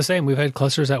 we've had the same. We've had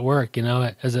clusters at work,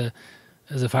 as a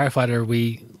firefighter,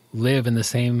 we live in the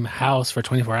same house for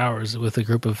 24 hours with a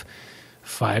group of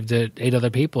 5 to 8 other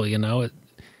people,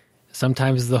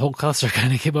 Sometimes the whole cluster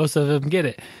kind of most of them get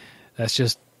it. That's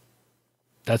just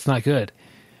that's not good.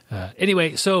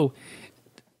 Anyway, so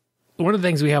one of the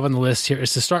things we have on the list here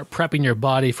is to start prepping your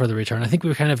body for the return. I think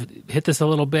we've kind of hit this a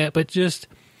little bit, but just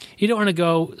you don't want to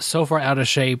go so far out of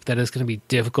shape that it's going to be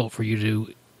difficult for you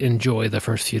to enjoy the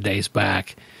first few days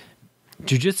back.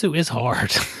 Jiu-jitsu is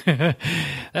hard.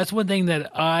 That's one thing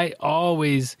that I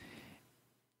always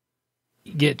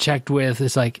get checked with.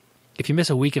 It's like, if you miss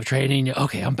a week of training,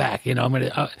 okay, I'm back.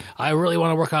 I really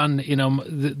want to work on,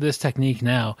 this technique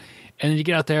now. And then you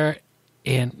get out there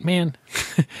and, man,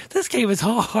 this game is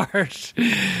hard.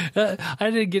 I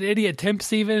didn't get any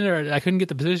attempts even, or I couldn't get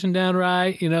the position down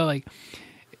right.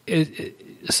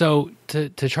 So to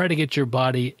try to get your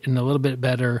body in a little bit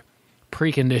better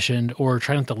preconditioned, or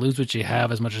try not to lose what you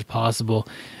have as much as possible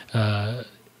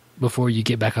before you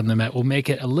get back on the mat, will make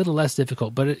it a little less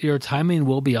difficult. But your timing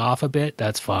will be off a bit.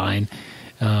 That's fine.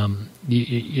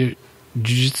 Jiu-jitsu,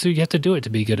 you have to do it to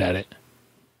be good at it.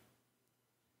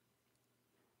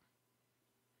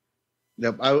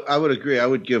 Yep, I would agree. I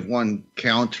would give one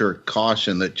counter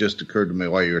caution that just occurred to me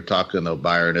while you were talking, though,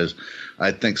 Byron, is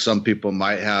I think some people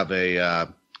might have a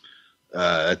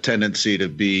tendency to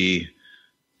be,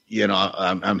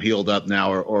 I'm healed up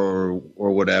now, or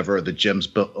whatever. The gym's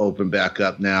open back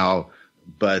up now,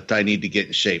 but I need to get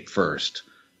in shape first.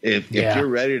 If you're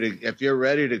ready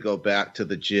to go back to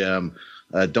the gym,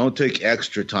 don't take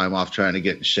extra time off trying to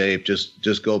get in shape.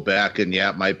 Just go back, and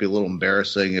it might be a little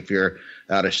embarrassing if you're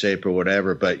out of shape or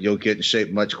whatever, but you'll get in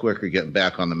shape much quicker getting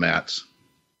back on the mats.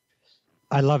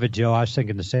 I love it, Joe. I was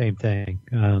thinking the same thing.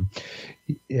 And,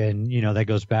 that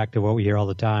goes back to what we hear all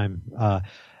the time. I'm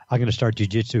going to start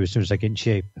jiu-jitsu as soon as I get in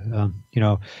shape.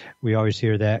 We always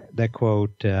hear that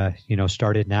quote,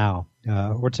 start it now.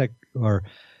 What's that, or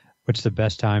what's the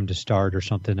best time to start or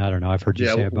something? I don't know. I've heard you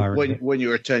say it, Byron. When you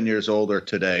were 10 years old or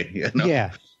today.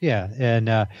 Yeah.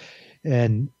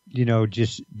 And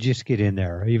just get in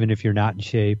there. Even if you're not in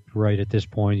shape right at this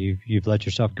point, you've let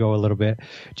yourself go a little bit.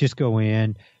 Just go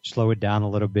in, slow it down a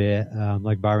little bit.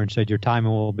 Like Byron said, your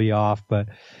timing will be off, but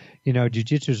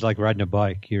jiu-jitsu is like riding a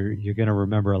bike. You're going to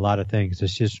remember a lot of things.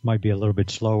 This just might be a little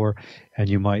bit slower, and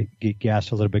you might get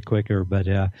gassed a little bit quicker, but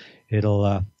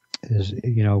it'll,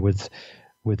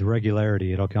 with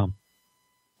regularity, it'll come.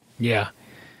 Yeah.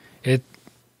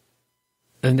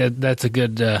 That's a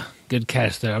good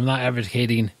catch there. I'm not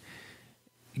advocating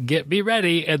be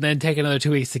ready and then take another 2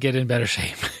 weeks to get in better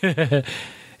shape.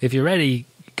 If you're ready,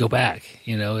 go back.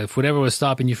 If whatever was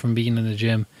stopping you from being in the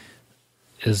gym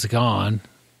is gone,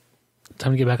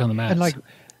 time to get back on the mats. And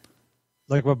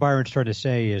like what Byron's trying to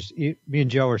say is, me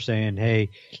and Joe are saying, hey,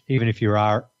 even if you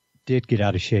did get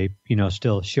out of shape,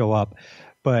 still show up,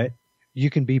 but you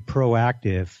can be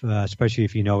proactive, especially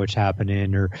if you know it's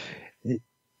happening, or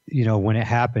when it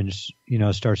happens,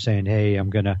 start saying, hey, I'm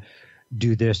going to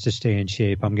do this to stay in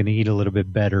shape. I'm going to eat a little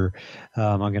bit better.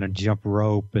 I'm going to jump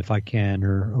rope if I can,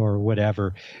 or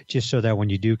whatever, just so that when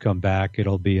you do come back,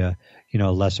 it'll be a,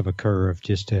 less of a curve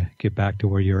just to get back to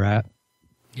where you're at.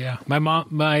 Yeah. My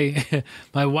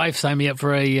wife signed me up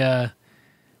for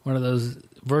one of those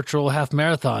virtual half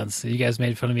marathons. You guys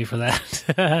made fun of me for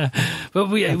that. But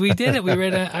we did it. We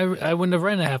ran I wouldn't have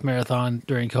ran a half marathon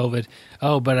during COVID.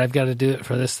 Oh, but I've got to do it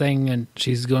for this thing, and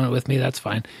she's going with me. That's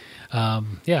fine.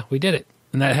 We did it,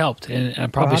 and that helped. And I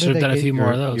probably should have done a few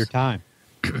more of those. Your time.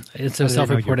 It's a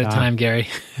self-reported time, Gary.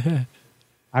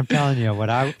 I'm telling you,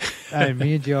 me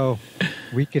and Joe,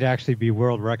 we could actually be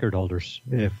world record holders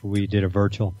if we did a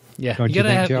virtual. Yeah. Don't you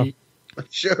think, Joe?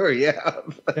 Sure, yeah.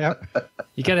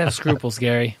 You got to have scruples,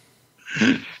 Gary.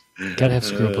 Got to have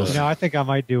scruples. I think I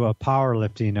might do a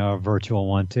powerlifting virtual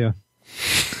one, too.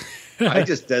 I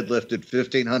just deadlifted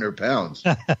 1,500 pounds.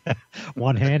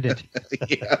 One-handed.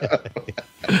 Yeah.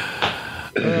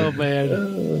 Oh,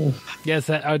 man. Yes,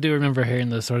 I do remember hearing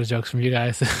those sort of jokes from you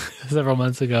guys several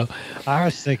months ago. I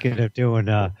was thinking of doing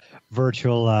a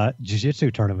virtual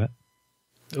jiu-jitsu tournament.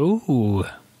 Ooh.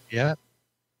 Yeah.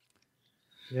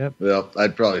 Yep. Well,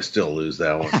 I'd probably still lose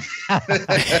that one.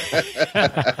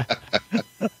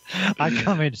 I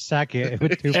come in second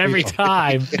with two every people.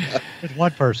 time. With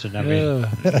one person, I mean.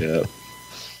 Yeah.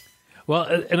 Well,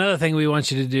 another thing we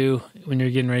want you to do when you're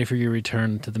getting ready for your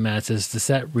return to the mats is to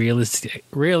set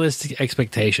realistic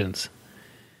expectations.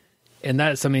 And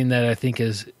that's something that I think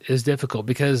is difficult,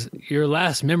 because your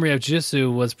last memory of jiu-jitsu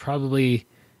was probably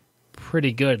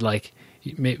pretty good. Like,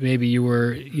 maybe you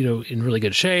were, in really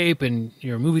good shape and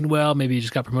you were moving well. Maybe you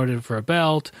just got promoted for a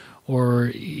belt, or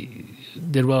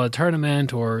did well at a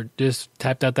tournament, or just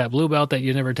tapped out that blue belt that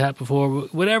you never tapped before.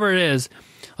 Whatever it is,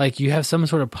 like, you have some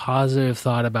sort of positive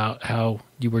thought about how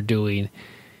you were doing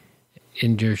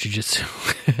in your jiu-jitsu.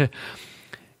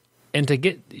 And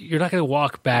you're not going to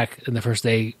walk back in the first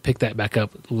day, pick that back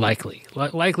up. Likely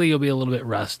you'll be a little bit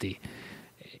rusty.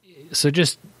 So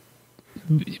just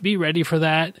be ready for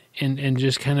that, and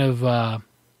just kind of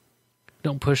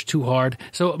don't push too hard.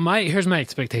 So here's my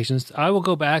expectations. I will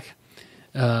go back,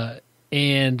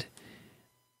 and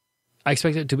I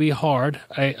expect it to be hard.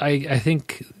 I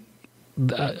think.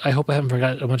 I hope I haven't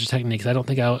forgotten a bunch of techniques. I don't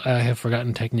think I have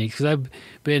forgotten techniques, because I've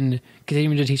been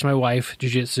continuing to teach my wife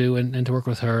jiu-jitsu and to work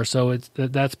with her. So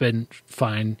that's been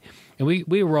fine. And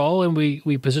we roll and we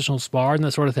positional spar and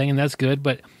that sort of thing, and that's good.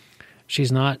 But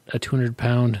she's not a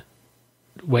 200-pound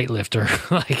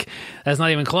weightlifter. Like, that's not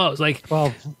even close. Like,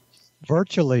 well,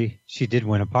 virtually, she did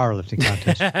win a powerlifting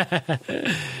contest.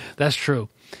 That's true.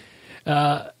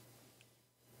 So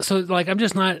like,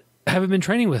 haven't been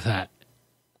training with that.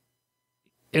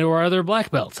 Or other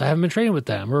black belts. I haven't been training with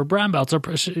them. Or brown belts.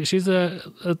 She's a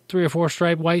 3 or 4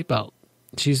 stripe white belt.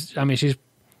 She's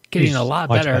getting a lot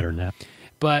better than that.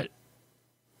 But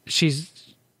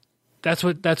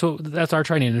that's our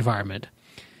training environment.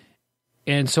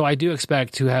 And so I do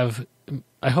expect to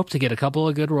I hope to get a couple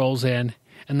of good rolls in,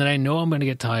 and then I know I'm going to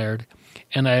get tired,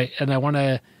 and I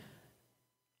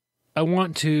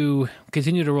want to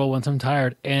continue to roll once I'm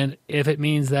tired. And if it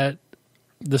means that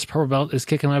this purple belt is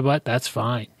kicking my butt, that's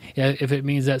fine. If it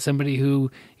means that somebody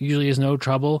who usually is no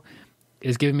trouble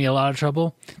is giving me a lot of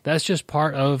trouble, that's just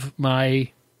part of my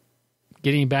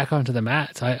getting back onto the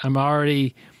mats. I'm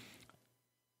already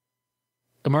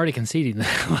conceding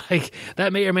that. Like,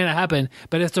 that may or may not happen,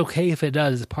 but it's okay if it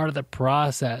does. It's part of the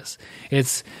process.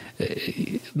 It's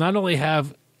not only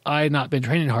have I not been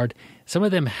training hard, some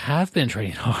of them have been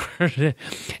training hard,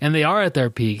 and they are at their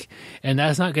peak, and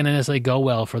that's not going to necessarily go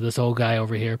well for this old guy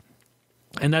over here.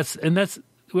 And that's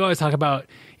we always talk about,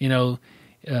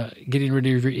 getting rid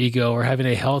of your ego or having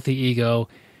a healthy ego.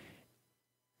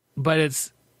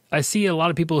 But I see a lot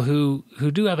of people who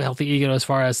do have a healthy ego, as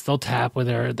far as they'll tap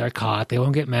when they're caught. They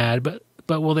won't get mad,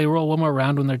 but will they roll one more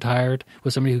round when they're tired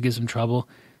with somebody who gives them trouble?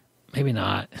 Maybe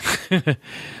not.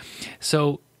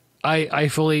 So I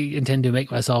fully intend to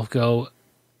make myself go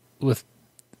with,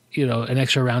 an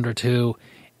extra round or two,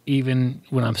 even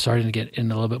when I'm starting to get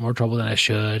in a little bit more trouble than I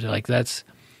should. Like, I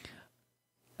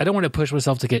don't want to push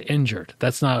myself to get injured.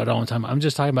 That's not what I'm talking about. I'm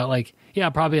just talking about, like, yeah,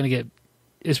 I'm probably going to get,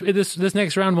 this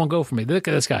next round won't go for me. Look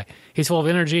at this guy. He's full of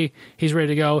energy. He's ready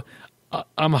to go.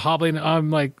 I'm hobbling.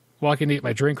 I'm like walking to get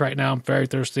my drink right now. I'm very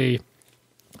thirsty,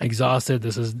 exhausted.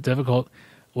 This is difficult.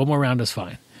 One more round is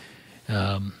fine.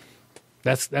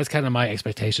 That's kind of my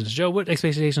expectations. Joe, what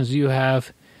expectations do you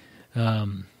have?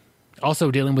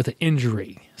 Also dealing with an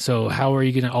injury. So how are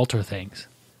you going to alter things?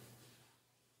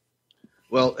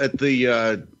 Well, at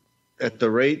the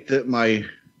rate that my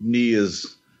knee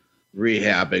is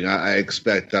rehabbing, I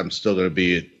expect I'm still going to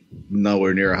be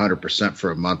nowhere near 100%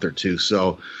 for a month or two.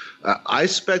 So I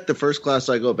expect the first class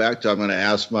I go back to, I'm going to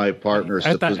ask my partners.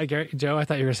 Joe, I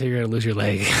thought you were going to say you're going to lose your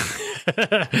leg.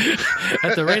 At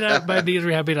the rate my knees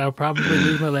rehabbing, I'll probably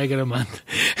lose my leg in a month.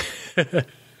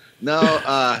 No,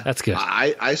 that's good.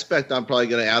 I expect I'm probably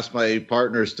going to ask my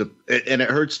partners to, and it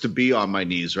hurts to be on my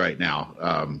knees right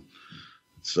now.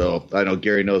 So I know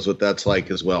Gary knows what that's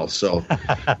like as well. So,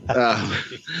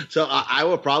 so I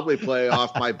will probably play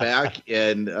off my back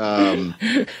and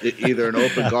either an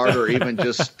open guard or even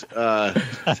just. Man,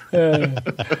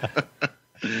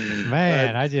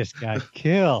 I just got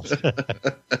killed.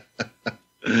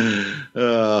 And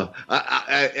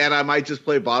I might just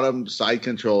play bottom side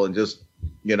control and just,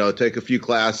 take a few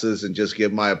classes and just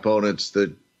give my opponents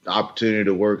the opportunity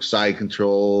to work side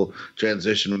control,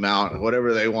 transition mount,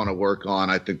 whatever they want to work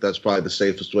on. I think that's probably the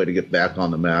safest way to get back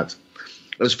on the mats.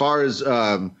 As far as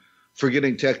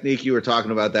forgetting technique, you were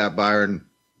talking about that, Byron.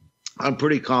 I'm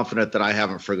pretty confident that I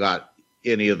haven't forgot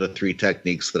any of the 3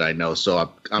 techniques that I know,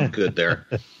 so I'm good there.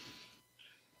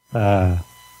 So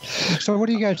what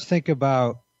do you guys think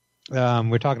about,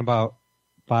 we're talking about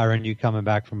Byron, you coming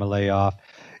back from a layoff,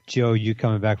 Joe, you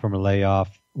coming back from a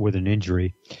layoff with an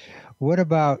injury. What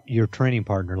about your training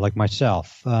partner, like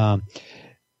myself? We're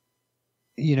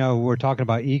talking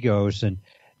about egos, and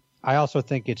I also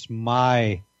think it's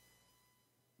what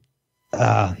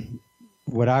I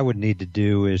would need to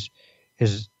do is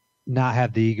not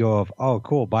have the ego of, oh,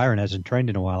 cool, Byron hasn't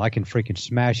trained in a while. I can freaking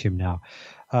smash him now.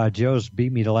 Joe's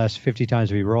beat me the last 50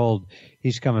 times we rolled.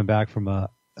 He's coming back from a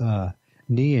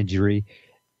knee injury.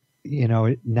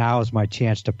 Now is my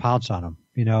chance to pounce on him.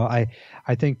 I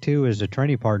think, too, as a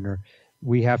training partner,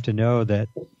 we have to know that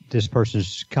this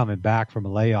person's coming back from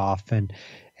a layoff and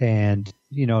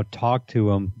talk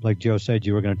to him. Like Joe said,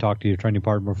 you were going to talk to your training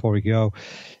partner before we go.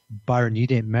 Byron, you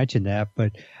didn't mention that,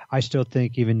 but I still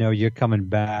think even though you're coming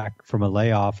back from a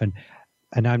layoff, and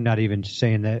I'm not even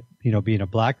saying that, being a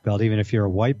black belt, even if you're a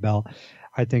white belt,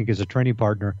 I think as a training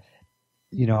partner,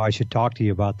 I should talk to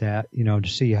you about that, to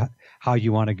see how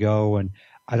you want to go. And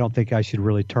I don't think I should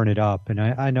really turn it up. And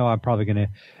I know I'm probably going to,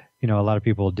 a lot of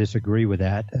people disagree with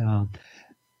that.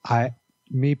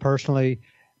 Me personally,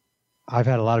 I've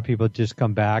had a lot of people just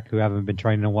come back who haven't been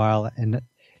training in a while, and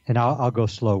I'll go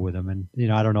slow with them. And,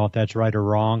 I don't know if that's right or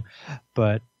wrong,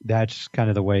 but that's kind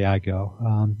of the way I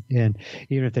go. And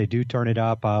even if they do turn it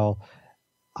up, I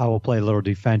will play a little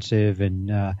defensive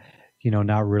and,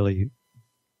 not really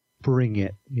bring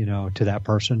it, to that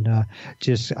person.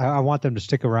 I want them to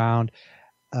stick around.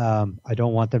 I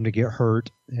don't want them to get hurt,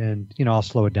 and, I'll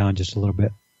slow it down just a little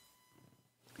bit.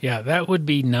 Yeah, that would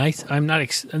be nice. I'm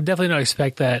definitely not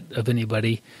expect that of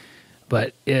anybody,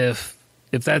 but if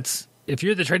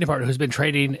you're the training partner who's been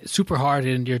training super hard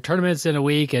in your tournaments in a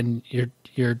week, and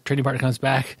your training partner comes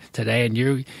back today and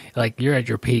you're at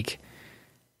your peak,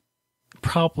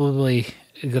 probably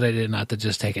a good idea not to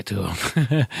just take it to them.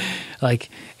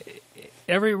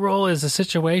 Every role is a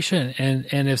situation,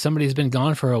 and if somebody's been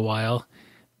gone for a while,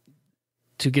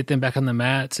 to get them back on the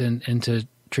mats and to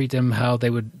treat them how they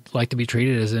would like to be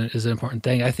treated is an important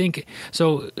thing. I think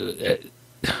so.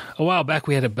 A while back,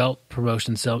 we had a belt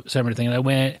promotion ceremony thing, and I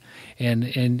went,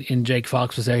 and Jake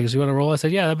Fox was there. He goes, "You want to roll?" I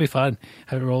said, "Yeah, that'd be fun."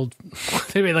 I haven't rolled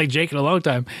maybe like Jake in a long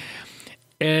time,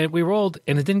 and we rolled,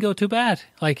 and it didn't go too bad.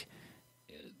 Like,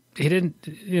 he didn't,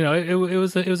 it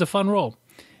was a fun roll.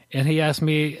 And he asked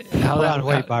me how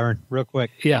Wait, Byron, real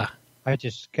quick. Yeah, I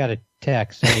just got a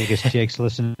text saying because Jake's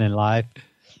listening live.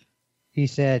 He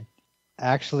said,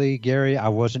 "Actually, Gary, I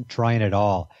wasn't trying at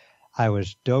all. I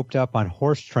was doped up on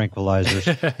horse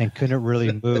tranquilizers and couldn't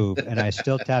really move, and I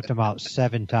still tapped him out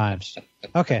 7 times."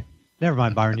 Okay, never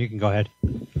mind, Byron. You can go ahead.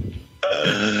 Hit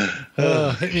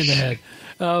me in the head.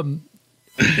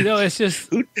 It's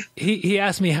just he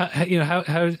asked me how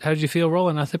did you feel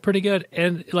rolling? I said pretty good,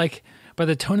 and by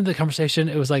the tone of the conversation,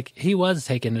 it was like he was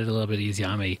taking it a little bit easy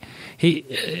on me.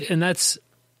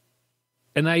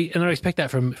 And I respect that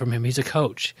from him. He's a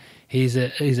coach. He's a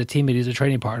teammate. He's a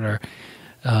training partner.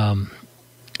 I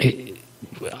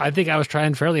think I was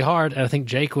trying fairly hard, and I think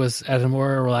Jake was at a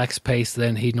more relaxed pace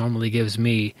than he normally gives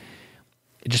me,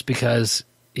 just because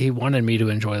he wanted me to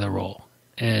enjoy the role.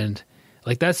 And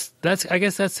that's I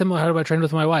guess that's similar how I train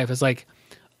with my wife. It's like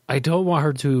I don't want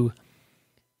her to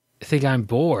think I'm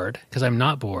bored, because I'm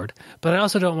not bored, but I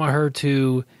also don't want her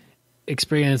to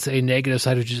experience a negative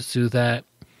side of jiu-jitsu that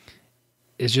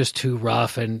is just too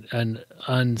rough and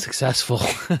unsuccessful.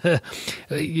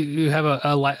 You have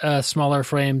a smaller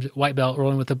framed white belt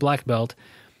rolling with a black belt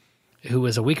who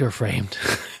is a weaker framed.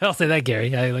 I'll say that,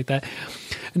 Gary. I like that.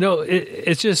 No,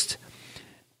 it's just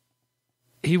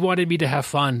he wanted me to have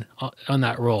fun on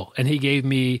that roll, and he gave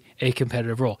me a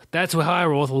competitive roll. That's how I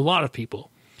roll with a lot of people,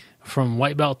 from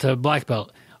white belt to black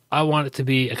belt. I want it to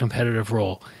be a competitive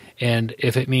roll, and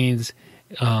if it means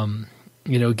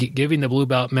giving the blue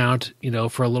belt mount,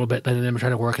 for a little bit, then I'm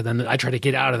trying to work, and then I try to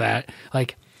get out of that.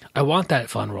 I want that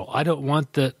fun roll. I don't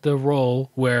want the roll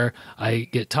where I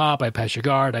get top, I pass your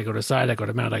guard, I go to side, I go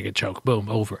to mount, I get choke, boom,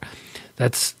 over.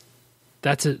 That's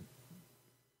not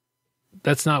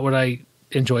what I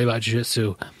enjoy about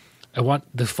jiu-jitsu. I want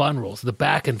the fun rolls, the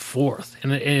back and forth.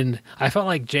 And I felt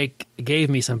like Jake gave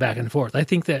me some back and forth. I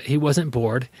think that he wasn't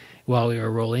bored while we were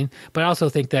rolling, but I also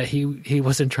think that he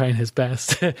wasn't trying his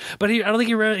best. But I think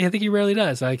he rarely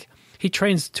does. He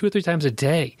trains 2 or 3 times a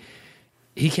day.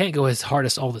 He can't go his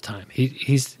hardest all the time.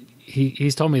 He's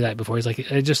told me that before. He's like,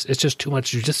 it's just too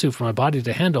much jiu-jitsu for my body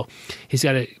to handle. He's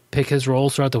got to pick his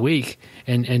rolls throughout the week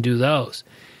and do those.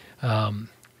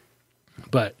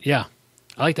 But yeah,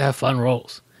 I like to have fun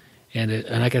rolls.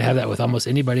 And I could have that with almost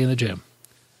anybody in the gym,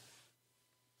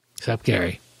 except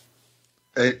Gary.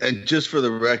 And just for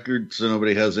the record, so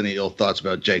nobody has any ill thoughts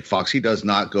about Jake Fox, he does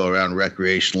not go around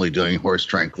recreationally doing horse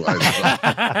tranquilizers.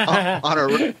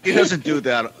 He doesn't do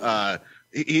that.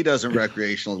 He doesn't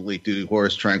recreationally do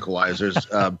horse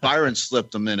tranquilizers. Byron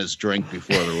slipped them in his drink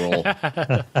before the roll.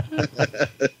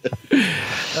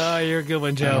 Oh, you're a good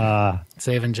one, Joe.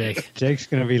 Saving Jake. Jake's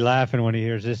going to be laughing when he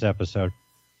hears this episode.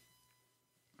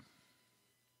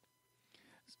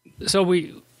 So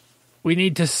we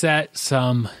need to set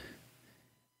some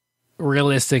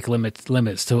realistic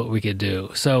limits to what we could do.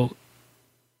 So,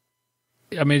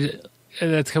 I mean,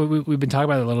 that's we've been talking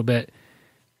about it a little bit.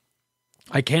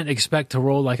 I can't expect to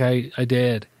roll like I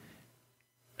did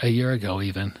a year ago,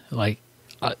 even.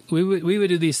 We would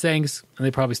do these things, and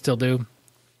they probably still do.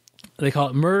 They call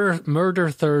it Murder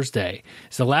Thursday.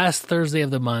 It's the last Thursday of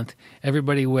the month.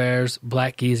 Everybody wears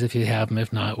black gis if you have them.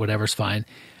 If not, whatever's fine.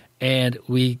 And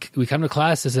we come to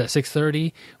classes at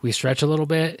 6:30. We stretch a little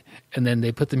bit, and then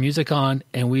they put the music on,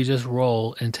 and we just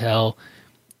roll until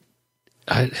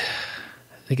I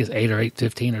think it's 8 or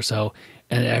 8:15 or so,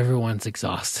 and everyone's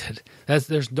exhausted.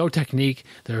 There's no technique.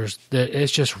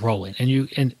 It's just rolling,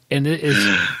 and it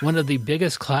is one of the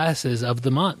biggest classes of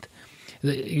the month.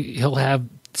 He'll have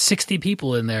 60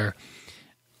 people in there,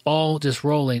 all just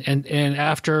rolling, and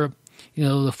after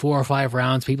the 4 or 5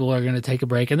 rounds, people are going to take a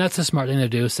break, and that's a smart thing to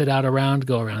do. Sit out around,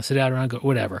 go around, sit out around, go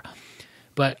whatever.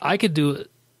 But I could do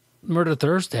Murder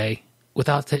Thursday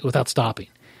without stopping.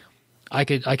 I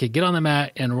could get on the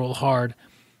mat and roll hard.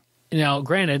 Now,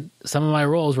 granted, some of my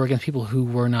rolls were against people who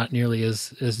were not nearly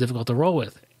as difficult to roll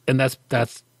with, and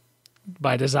that's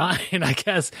by design, I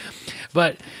guess.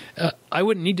 But I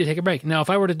wouldn't need to take a break. Now, if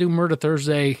I were to do Murder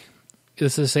Thursday,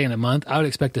 this is say in a month, I would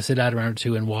expect to sit out around or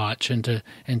two and watch and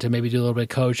to maybe do a little bit of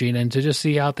coaching and to just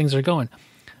see how things are going.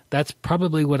 That's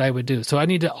probably what I would do. So I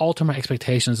need to alter my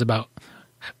expectations about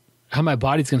how my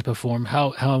body's going to perform,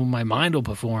 how my mind will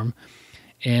perform,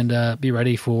 and be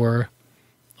ready for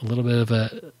a little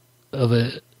bit of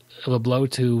a blow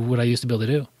to what I used to be able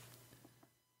to do.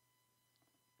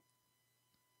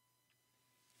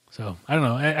 So I don't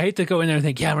know. I hate to go in there and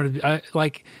think,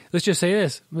 let's just say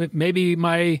this. Maybe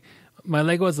my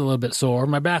leg was a little bit sore.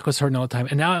 My back was hurting all the time.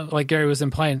 And now, like Gary was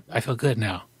implying, I feel good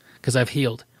now because I've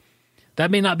healed.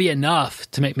 That may not be enough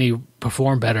to make me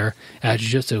perform better at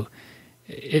jiu-jitsu.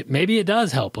 Maybe it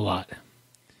does help a lot.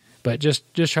 But just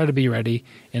try to be ready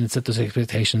and set those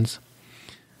expectations.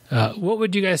 What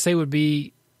would you guys say would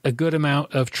be a good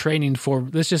amount of training for?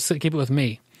 Let's just keep it with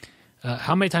me.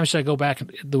 How many times should I go back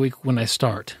the week when I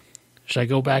start? Should I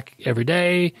go back every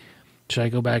day? Should I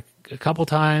go back a couple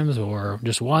times or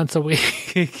just once a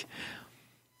week?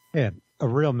 Yeah, a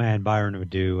real man, Byron, would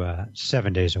do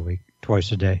 7 days a week,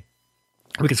 twice a day.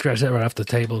 We could scratch that right off the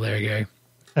table there, Gary.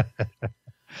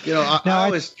 I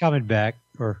always coming back.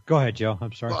 Or go ahead, Joe.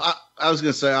 I'm sorry. Well, I was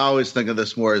going to say I always think of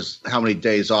this more as how many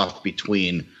days off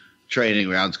between training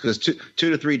rounds, because 2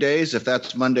 to 3 days, if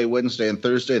that's Monday, Wednesday, and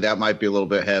Thursday, that might be a little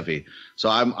bit heavy. So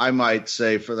I might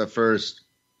say for the first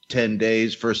 10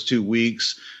 days, first 2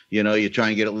 weeks, you try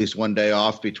and get at least 1 day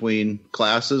off between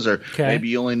classes, or maybe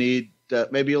you only need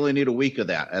a week of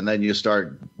that, and then you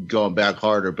start going back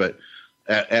harder. But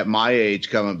at my age,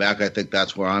 coming back, I think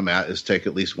that's where I'm at, is take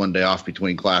at least 1 day off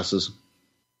between classes.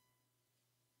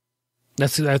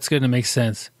 That's going to make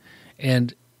sense.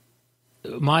 And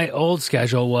my old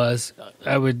schedule was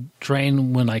I would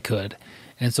train when I could.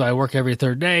 And so I work every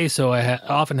third day, so I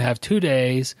often have 2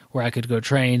 days where I could go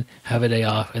train, have a day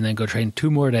off, and then go train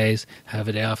 2 more days, have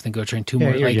a day off, then go train 2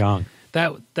 more. You're young.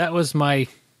 That was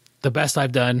the best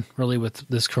I've done really with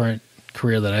this current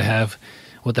career that I have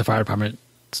with the fire department.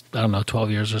 I don't know,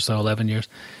 12 years or so, 11 years.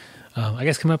 I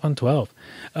guess coming up on 12.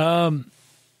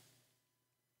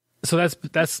 So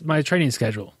that's my training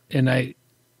schedule, and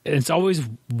it's always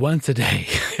once a day.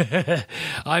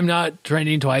 I'm not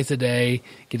training twice a day,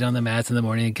 getting on the mats in the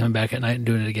morning and coming back at night and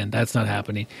doing it again. That's not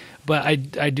happening. But I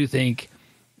do think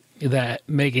that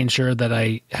making sure that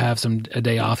I have a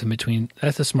day off in between,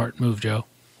 that's a smart move, Joe.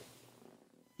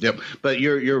 Yep. But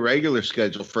your regular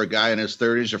schedule for a guy in his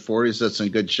 30s or 40s that's in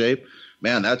good shape,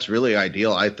 man, that's really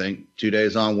ideal, I think. 2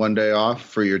 days on, 1 day off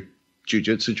for your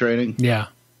jiu-jitsu training. Yeah.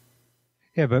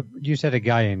 Yeah, but you said a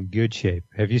guy in good shape.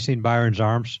 Have you seen Byron's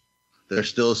arms? They're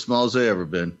still as small as they ever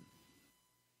been.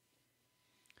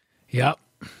 Yep.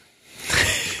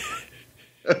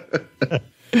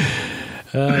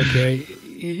 Okay.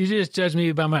 You just judge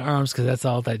me by my arms because that's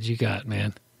all that you got,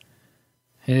 man.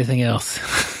 Anything else?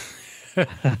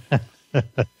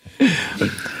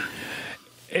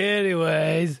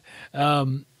 Anyways,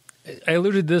 I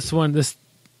alluded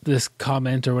this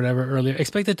comment or whatever earlier.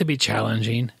 Expect it to be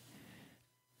challenging.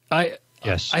 I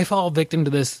fall victim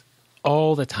to this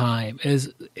all the time.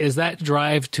 Is that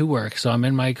drive to work? So I'm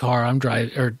in my car. I'm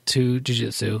driving to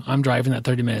jiu-jitsu. I'm driving that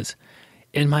 30 minutes.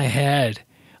 In my head,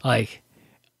 like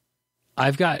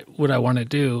I've got what I want to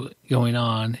do going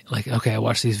on. Like, okay, I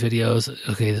watch these videos.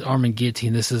 Okay, this arm and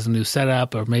guillotine. This is a new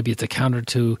setup, or maybe it's a counter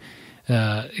to,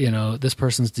 this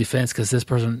person's defense because this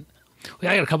person.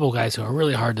 I got a couple of guys who are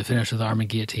really hard to finish with arm and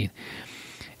guillotine.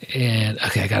 And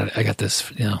okay, I got this.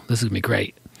 This is gonna be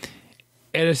great.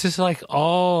 And it's just like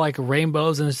all like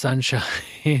rainbows and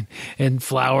sunshine and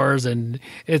flowers, and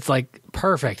it's like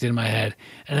perfect in my head.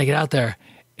 And I get out there,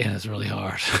 and it's really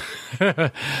hard.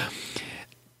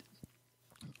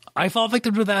 I fall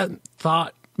victim to that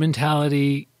thought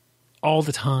mentality all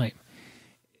the time.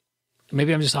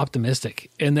 maybe I'm just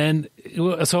optimistic. And then,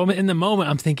 so in the moment,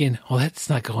 I'm thinking, well, that's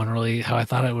not going really how I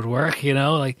thought it would work,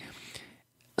 like,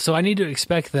 so I need to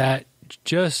expect that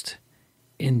just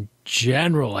in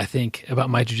general, I think, about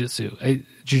my jiu-jitsu.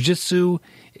 Jiu-jitsu,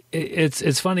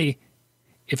 it's funny.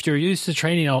 If you're used to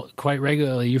training quite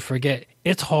regularly, you forget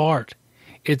it's hard.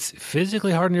 It's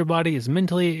physically hard on your body. It's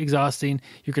mentally exhausting.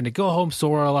 You're going to go home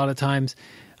sore a lot of times.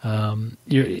 I'm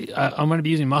going to be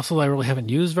using muscle I really haven't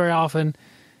used very often.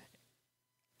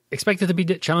 Expect it to be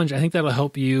challenging. I think that'll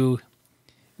help you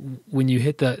when you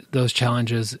hit those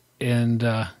challenges and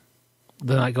they're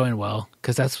not going well,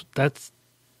 because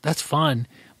that's fun.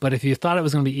 But if you thought it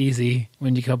was going to be easy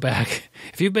when you come back,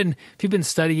 if you've been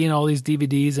studying all these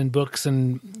DVDs and books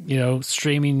and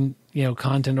streaming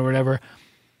content or whatever,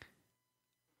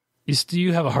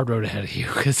 you have a hard road ahead of you,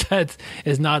 because that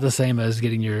is not the same as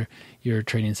getting your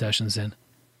training sessions in.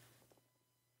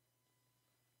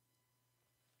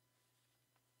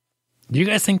 Do you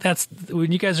guys think that's,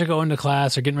 when you guys are going to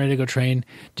class or getting ready to go train,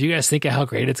 do you guys think of how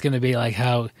great it's going to be, like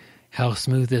how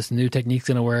smooth this new technique's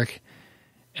going to work?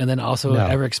 And then also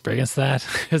ever experience that?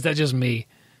 Is that just me?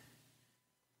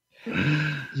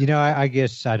 I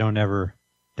guess I don't ever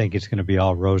think it's going to be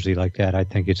all rosy like that. I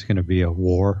think it's going to be a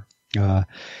war. I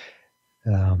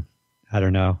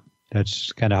don't know.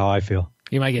 That's kind of how I feel.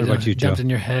 You might get dumped in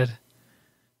your head.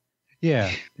 Yeah.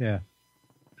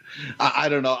 I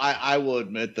don't know. I will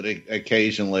admit that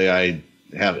occasionally I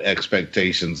have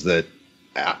expectations that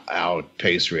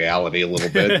outpace reality a little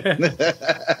bit.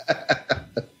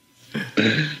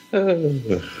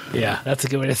 Yeah, that's a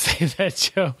good way to say that,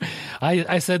 Joe.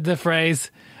 I said the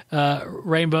phrase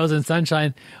rainbows and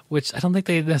sunshine, which I don't think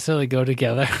they necessarily go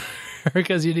together,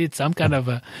 because you need some kind of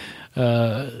a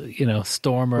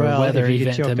storm or weather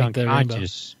event to make the rainbow.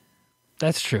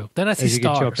 That's true. Then I see stars. If you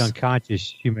get choked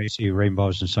unconscious, you may see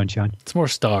rainbows and sunshine. It's more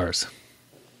stars.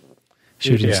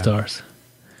 Shooting stars.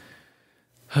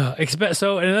 So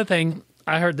another thing,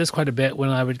 I heard this quite a bit when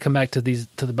I would come back to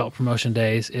the belt promotion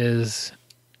days is,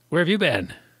 where have you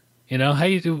been? How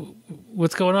you do?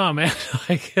 What's going on, man?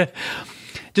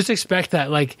 Just expect that.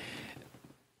 Like,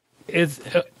 it's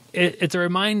a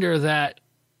reminder that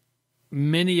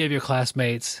many of your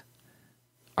classmates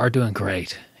are doing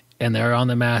great, and they're on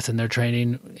the mats and they're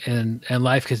training, and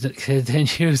life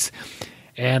continues.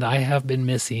 And I have been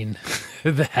missing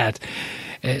that.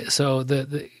 So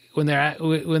when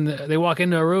they walk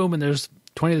into a room and there's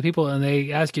 20 of the people and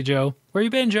they ask you, Joe, where you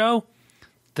been, Joe?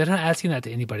 They're not asking that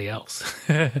to anybody else.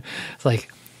 It's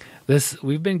like,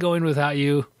 we've been going without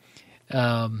you.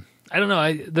 I don't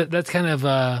know. That's kind of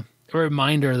a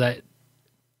reminder that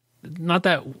not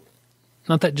that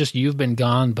just you've been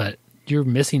gone, but you're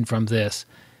missing from this.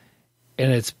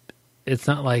 And it's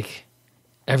not like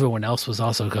everyone else was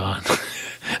also gone.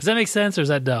 Does that make sense, or is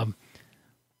that dumb?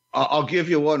 I'll give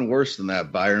you one worse than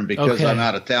that, Byron, because I'm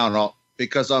out of town all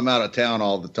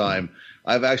the time.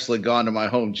 I've actually gone to my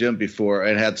home gym before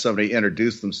and had somebody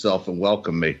introduce themselves and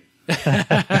welcome me. That's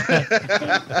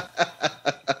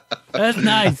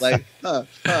nice. Like,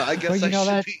 I guess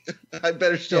I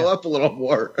better show up a little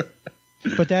more.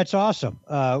 But that's awesome.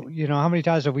 How many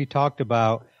times have we talked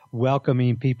about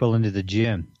welcoming people into the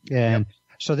gym? And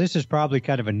so this is probably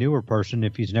kind of a newer person,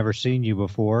 if he's never seen you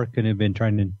before, couldn't have been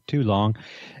training too long,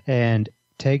 and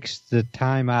takes the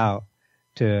time out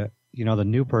to, the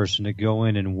new person to go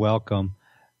in and welcome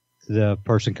the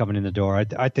person coming in the door.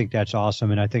 I think that's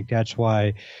awesome. And I think that's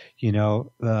why,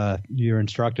 your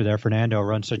instructor there, Fernando,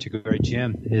 runs such a great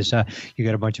gym, is you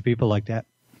got a bunch of people like that.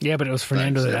 Yeah, but it was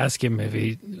Fernando that asked him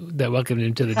if that welcomed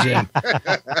him to the gym.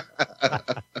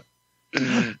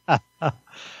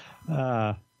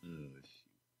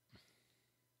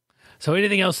 So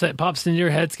anything else that pops into your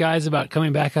heads, guys, about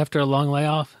coming back after a long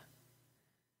layoff?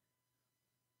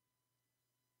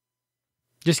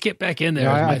 Just get back in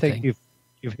there. I think you've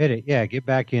hit it. Yeah, get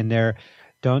back in there.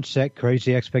 Don't set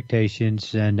crazy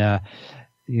expectations, and have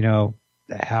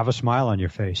a smile on your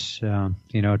face. Try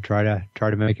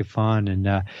to make it fun,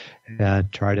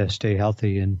 and try to stay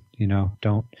healthy. And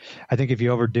don't. I think if you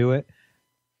overdo it,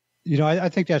 I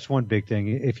think that's one big thing.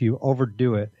 If you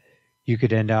overdo it, you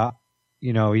could end up.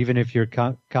 Even if you're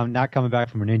not coming back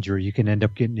from an injury, you can end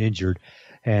up getting injured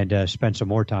and spend some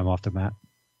more time off the mat.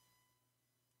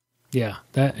 Yeah,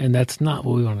 that's not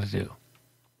what we want to do.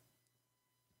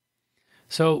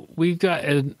 So we've got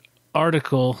an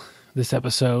article this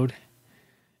episode,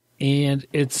 and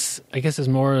I guess it's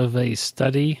more of a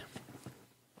study.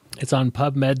 It's on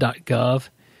PubMed.gov,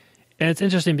 and it's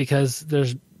interesting because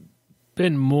there's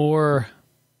been more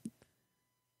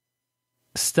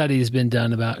studies been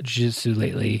done about jiu-jitsu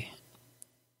lately.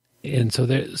 And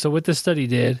so what this study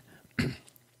did,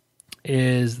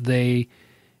 is they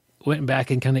went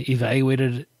back and kind of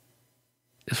evaluated,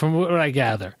 from what I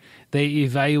gather, they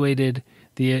evaluated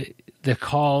the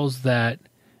calls that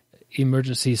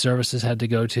emergency services had to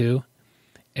go to,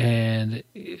 and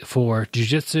for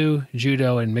jiu-jitsu,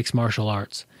 judo, and mixed martial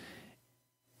arts.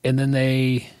 And then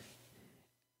they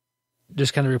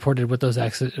just kind of reported what those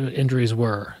injuries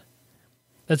were.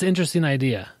 That's an interesting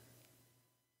idea.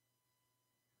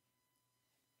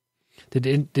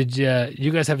 Did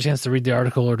you guys have a chance to read the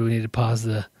article, or do we need to pause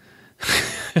the?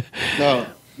 No.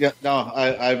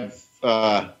 I've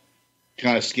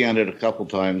kind of scanned it a couple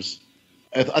times.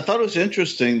 I thought it was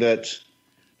interesting that,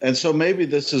 and so maybe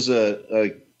this is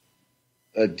a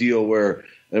deal where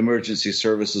emergency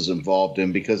services involved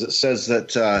in, because it says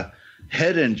that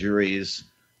head injuries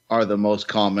are the most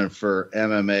common for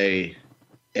MMA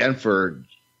and for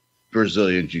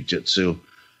Brazilian Jiu-Jitsu,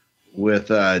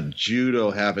 with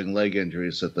judo having leg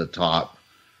injuries at the top.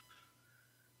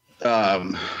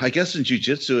 I guess in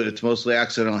Jiu-Jitsu, it's mostly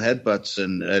accidental headbutts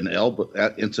and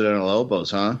incidental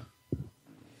elbows, huh?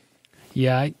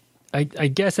 Yeah, I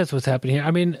guess that's what's happening here.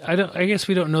 I mean, I guess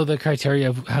we don't know the criteria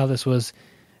of how this was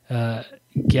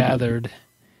gathered.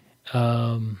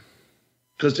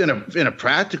 Because in a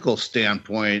practical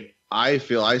standpoint, I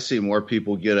feel I see more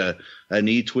people get a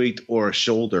knee tweaked or a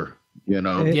shoulder.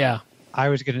 Yeah. I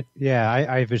was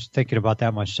thinking about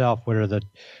that myself. What are the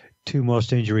two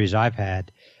most injuries I've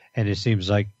had? And it seems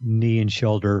like knee and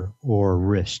shoulder or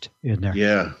wrist in there.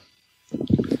 Yeah.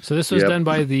 So this was done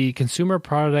by the Consumer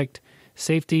Product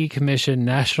Safety Commission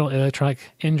National Electronic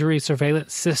Injury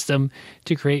Surveillance System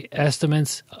to create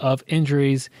estimates of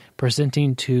injuries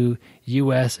presenting to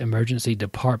U.S. emergency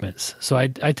departments. So I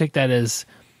take that as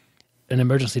an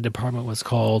emergency department was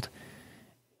called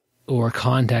or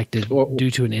contacted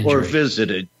due to an injury. Or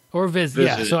visited.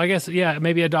 Yeah. So I guess,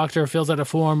 maybe a doctor fills out a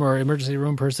form, or emergency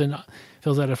room person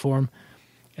fills out a form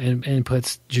and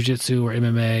puts jiu-jitsu or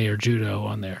MMA or judo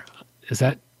on there.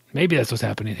 Maybe that's what's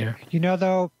happening here.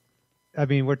 Though, I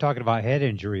mean, we're talking about head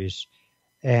injuries,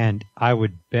 and I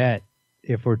would bet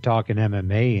if we're talking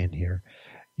MMA in here,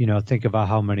 think about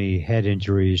how many head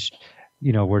injuries,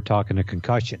 we're talking a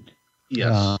concussion.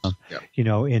 Yes. In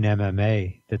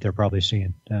MMA that they're probably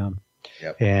seeing.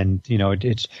 Yep. And,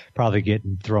 it's probably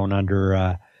getting thrown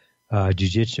under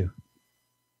jiu-jitsu.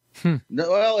 No,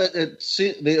 well,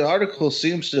 the article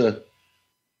seems to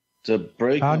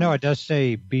break. Oh, no, it does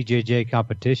say BJJ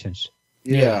competitions.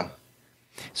 Yeah.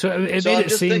 So it made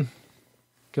it seem.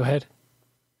 Go ahead.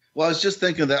 Well, I was just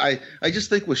thinking that I just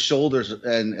think with shoulders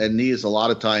and knees, a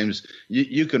lot of times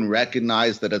you can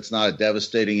recognize that it's not a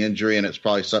devastating injury and it's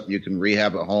probably something you can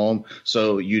rehab at home,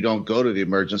 so you don't go to the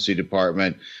emergency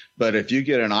department. But if you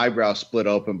get an eyebrow split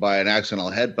open by an accidental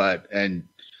headbutt and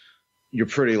you're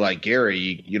pretty like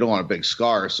Gary, you don't want a big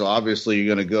scar, so obviously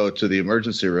you're going to go to the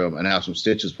emergency room and have some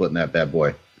stitches put in that bad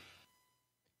boy.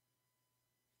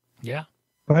 Yeah.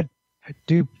 But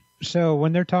so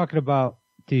when they're talking about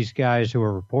these guys who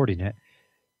are reporting it,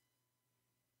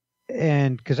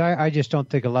 and because I just don't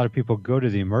think a lot of people go to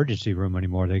the emergency room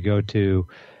anymore. They go to,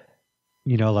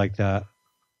 like the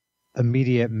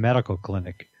immediate medical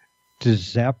clinic.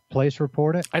 Does that place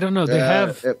report it? I don't know. They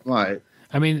have. It might.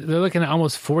 I mean, they're looking at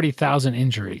almost 40,000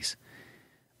 injuries.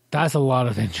 That's a lot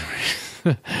of injuries.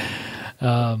 So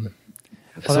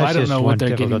I don't know what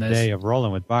they're getting this day of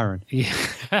rolling with Byron.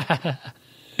 Yeah.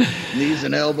 Knees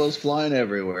and elbows flying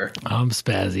everywhere. I'm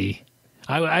spazzy.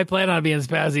 I plan on being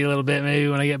spazzy a little bit maybe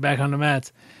when I get back on the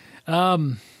mats.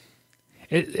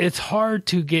 It's hard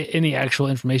to get any actual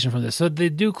information from this. So they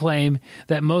do claim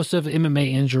that most of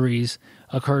MMA injuries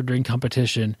occurred during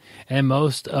competition, and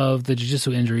most of the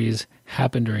jiu-jitsu injuries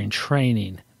happen during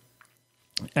training.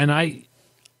 And I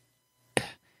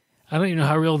don't even know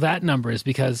how real that number is,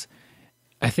 because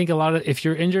I think if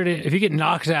you're injured, if you get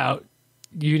knocked out,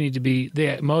 you need to be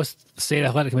most state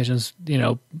athletic commissions,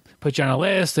 put you on a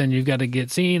list and you've got to get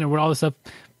seen or all this stuff.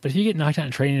 But if you get knocked out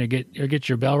in training or get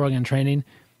your bell rung in training,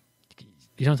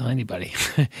 you don't tell anybody.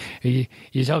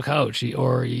 you tell coach,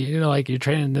 or like you're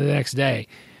training the next day.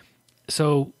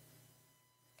 So,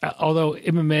 although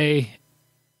MMA,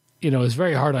 is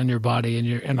very hard on your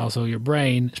body and also your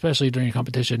brain, especially during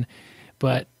competition,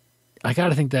 but I got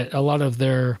to think that a lot of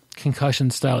their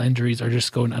concussion style injuries are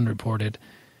just going unreported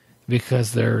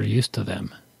because they're used to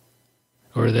them,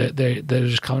 or they're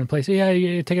just commonplace. Yeah,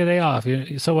 you take a day off.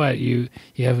 So what? You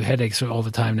have headaches all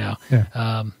the time now.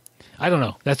 Yeah. I don't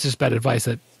know. That's just bad advice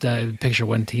that picture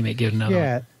one teammate give another.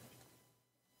 Yeah.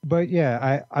 But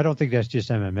I don't think that's just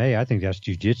MMA. I think that's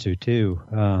jiu-jitsu too.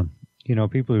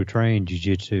 People who train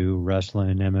jiu-jitsu,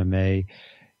 wrestling, MMA,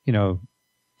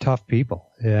 tough people,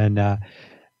 and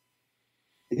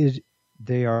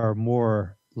they are more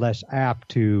or less apt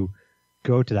to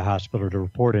go to the hospital to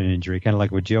report an injury. Kind of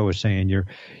like what Joe was saying, you're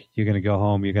going to go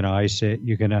home, you're going to ice it,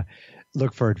 you're going to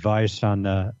look for advice on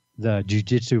the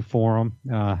jiu-jitsu forum,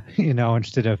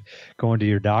 instead of going to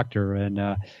your doctor. And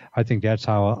I think that's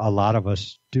how a lot of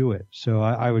us do it. So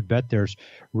I would bet there's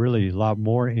really a lot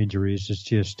more injuries. It's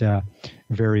just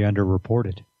very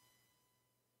underreported.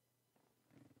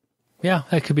 Yeah,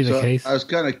 that could be the case. I was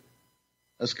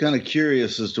kind of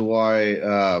curious as to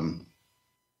why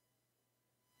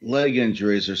leg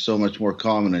injuries are so much more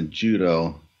common in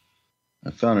judo.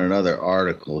 I found another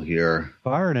article here.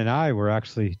 Byron and I were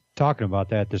actually talking about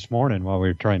that this morning while we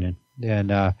were training. And,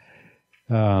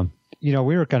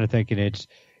 we were kind of thinking it's,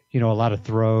 a lot of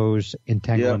throws,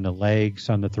 entangling the legs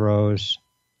on the throws.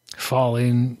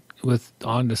 Falling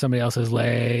onto somebody else's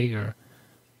leg or.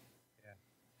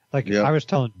 I was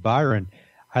telling Byron,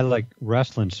 I like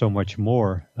wrestling so much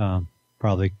more.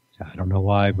 Probably, I don't know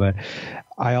why, but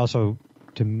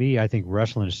to me, I think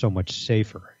wrestling is so much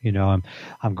safer.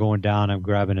 I'm going down, I'm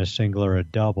grabbing a single or a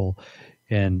double,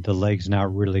 and the leg's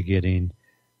not really getting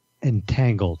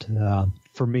entangled.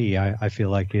 For me, I feel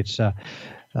like it's a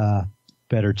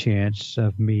better chance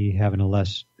of me having a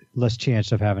less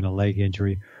chance of having a leg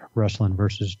injury wrestling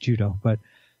versus judo. But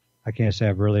I can't say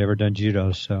I've really ever done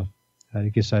judo, so I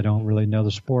guess I don't really know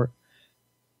the sport.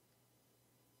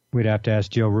 We'd have to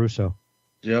ask Joe Russo.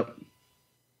 Yep.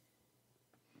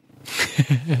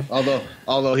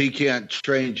 although he can't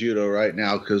train judo right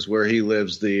now because where he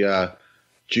lives, the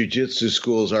jiu-jitsu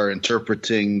schools are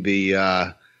interpreting the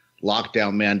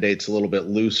lockdown mandates a little bit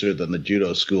looser than the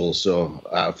judo schools.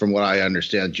 So from what I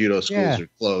understand, judo schools are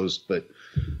closed, but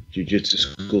jiu-jitsu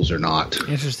schools are not.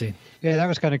 Interesting. Yeah, that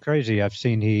was kind of crazy. I've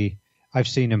seen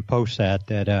him post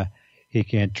that he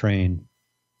can't train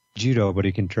judo, but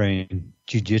he can train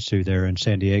jiu-jitsu there in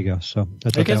San Diego. So I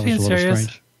thought that was a little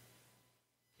strange.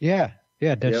 Yeah,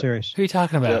 dead serious. Who are you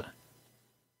talking about? Yep.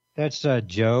 That's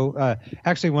Joe.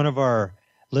 Actually, one of our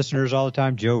listeners all the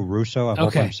time, Joe Russo. I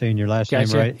hope I'm saying your last name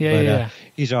right. Yeah.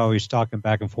 He's always talking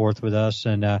back and forth with us,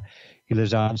 and he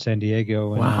lives out in San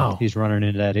Diego, and he's running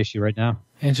into that issue right now.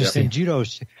 Interesting. And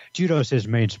judo's his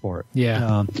main sport.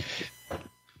 Yeah.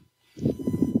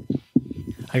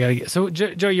 I gotta get. So,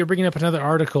 Joe, you're bringing up another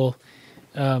article.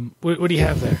 What do you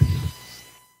have there?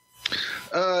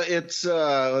 It's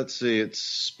let's see, it's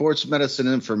Sports Medicine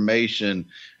Information,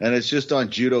 and it's just on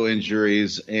judo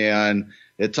injuries, and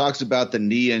it talks about the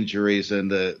knee injuries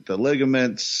and the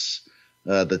ligaments,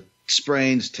 the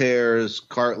sprains, tears,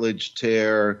 cartilage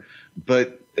tear,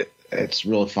 but it's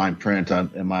real fine print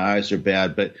and my eyes are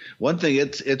bad. But one thing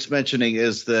it's mentioning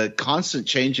is the constant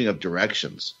changing of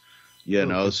directions.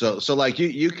 So like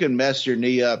you can mess your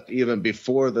knee up even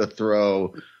before the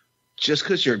throw just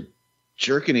because you're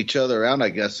jerking each other around, I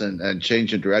guess, and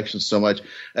changing directions so much.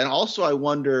 And also I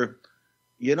wonder,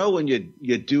 when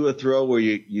you do a throw where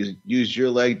you use your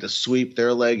leg to sweep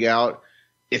their leg out,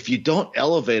 if you don't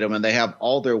elevate them and they have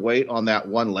all their weight on that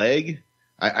one leg,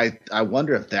 I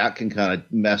wonder if that can kind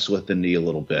of mess with the knee a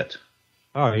little bit.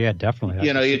 Oh, yeah, definitely.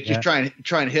 You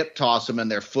try and hip toss them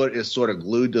and their foot is sort of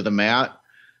glued to the mat.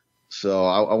 So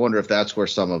I wonder if that's where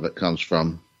some of it comes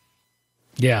from.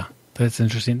 Yeah, that's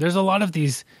interesting. There's a lot of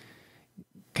these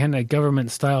kind of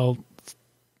government-style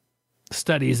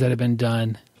studies that have been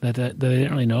done that I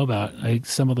didn't really know about. I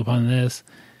stumbled upon this,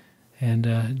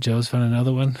 and Joe's found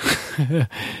another one.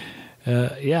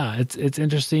 It's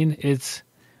interesting.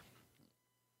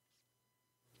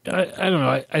 I don't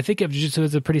know. I think of jiu-jitsu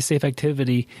as a pretty safe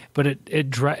activity, but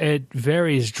it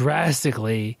varies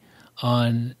drastically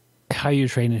on how you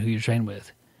train and who you train with.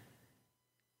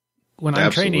 When I'm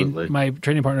training, my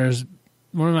training partners,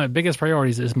 one of my biggest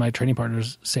priorities is my training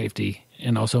partner's safety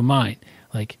and also mine.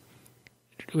 Like,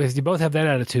 if you both have that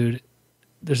attitude,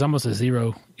 there's almost a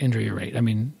zero injury rate. I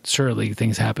mean, surely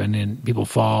things happen and people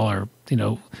fall or,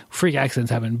 freak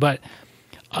accidents happen. But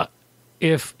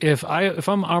if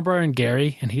I'm arm barring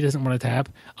Gary and he doesn't want to tap,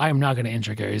 I am not going to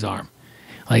injure Gary's arm.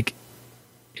 Like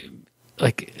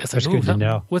it's that's good to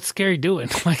know. What's Gary doing?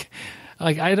 like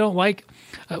I don't like.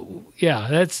 I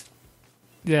guess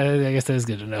that is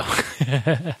good to know.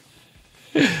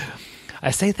 I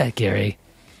say that, Gary,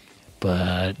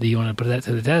 but do you want to put that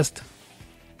to the test?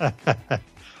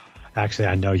 Actually,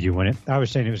 I know you wouldn't. I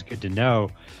was saying it was good to know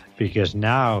because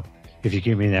now, if you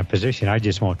get me in that position, I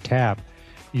just won't tap.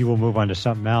 You will move on to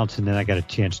something else, and then I got a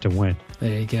chance to win.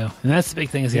 There you go. And that's the big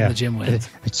thing is getting the gym wins.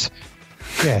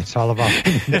 It's all about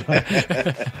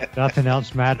nothing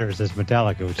else matters, as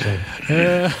Metallica would say.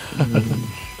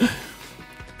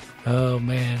 Oh,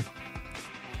 man.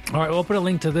 All right, we'll put a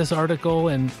link to this article,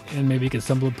 and maybe you can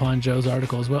stumble upon Joe's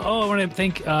article as well. Oh, I want to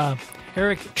thank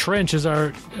Eric Trench is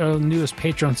our newest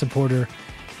Patreon supporter.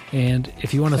 And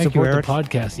if you want to support the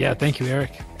podcast, thank you,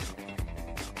 Eric.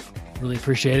 Really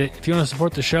appreciate it. If you want to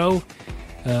support the show,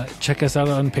 check us out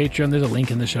on Patreon. There's a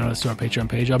link in the show notes to our Patreon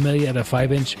page. I'll mail you at a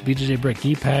 5-inch BjjBrick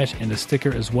e-patch and a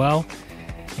sticker as well.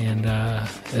 And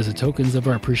as a tokens of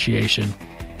our appreciation.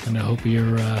 And I hope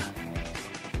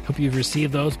you've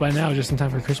received those by now, just in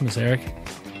time for Christmas, Eric.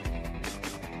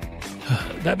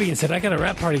 That being said, I got a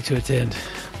rap party to attend.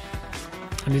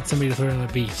 I need somebody to throw in a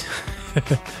beat.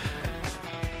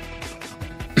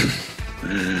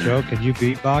 Joe, can you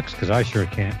beatbox? Because I sure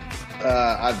can't.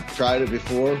 I've tried it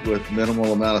before with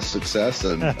minimal amount of success,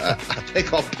 and I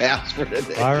think I'll pass for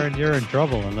today. Byron, you're in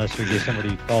trouble unless we get somebody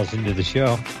who calls into the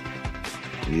show.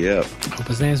 Yep. Hope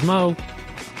his name's Mo.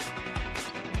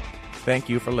 Thank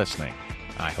you for listening.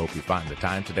 I hope you find the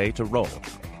time today to roll.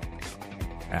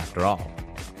 After all,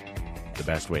 the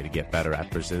best way to get better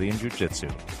at Brazilian Jiu-Jitsu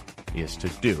is to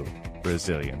do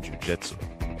Brazilian Jiu-Jitsu.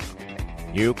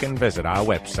 You can visit our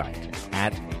website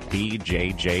at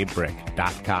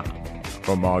BjjBrick.com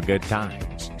for more good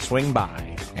times. Swing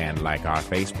by and like our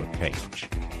Facebook page.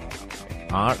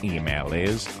 Our email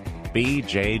is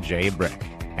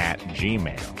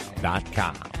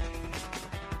BjjBrick@gmail.com.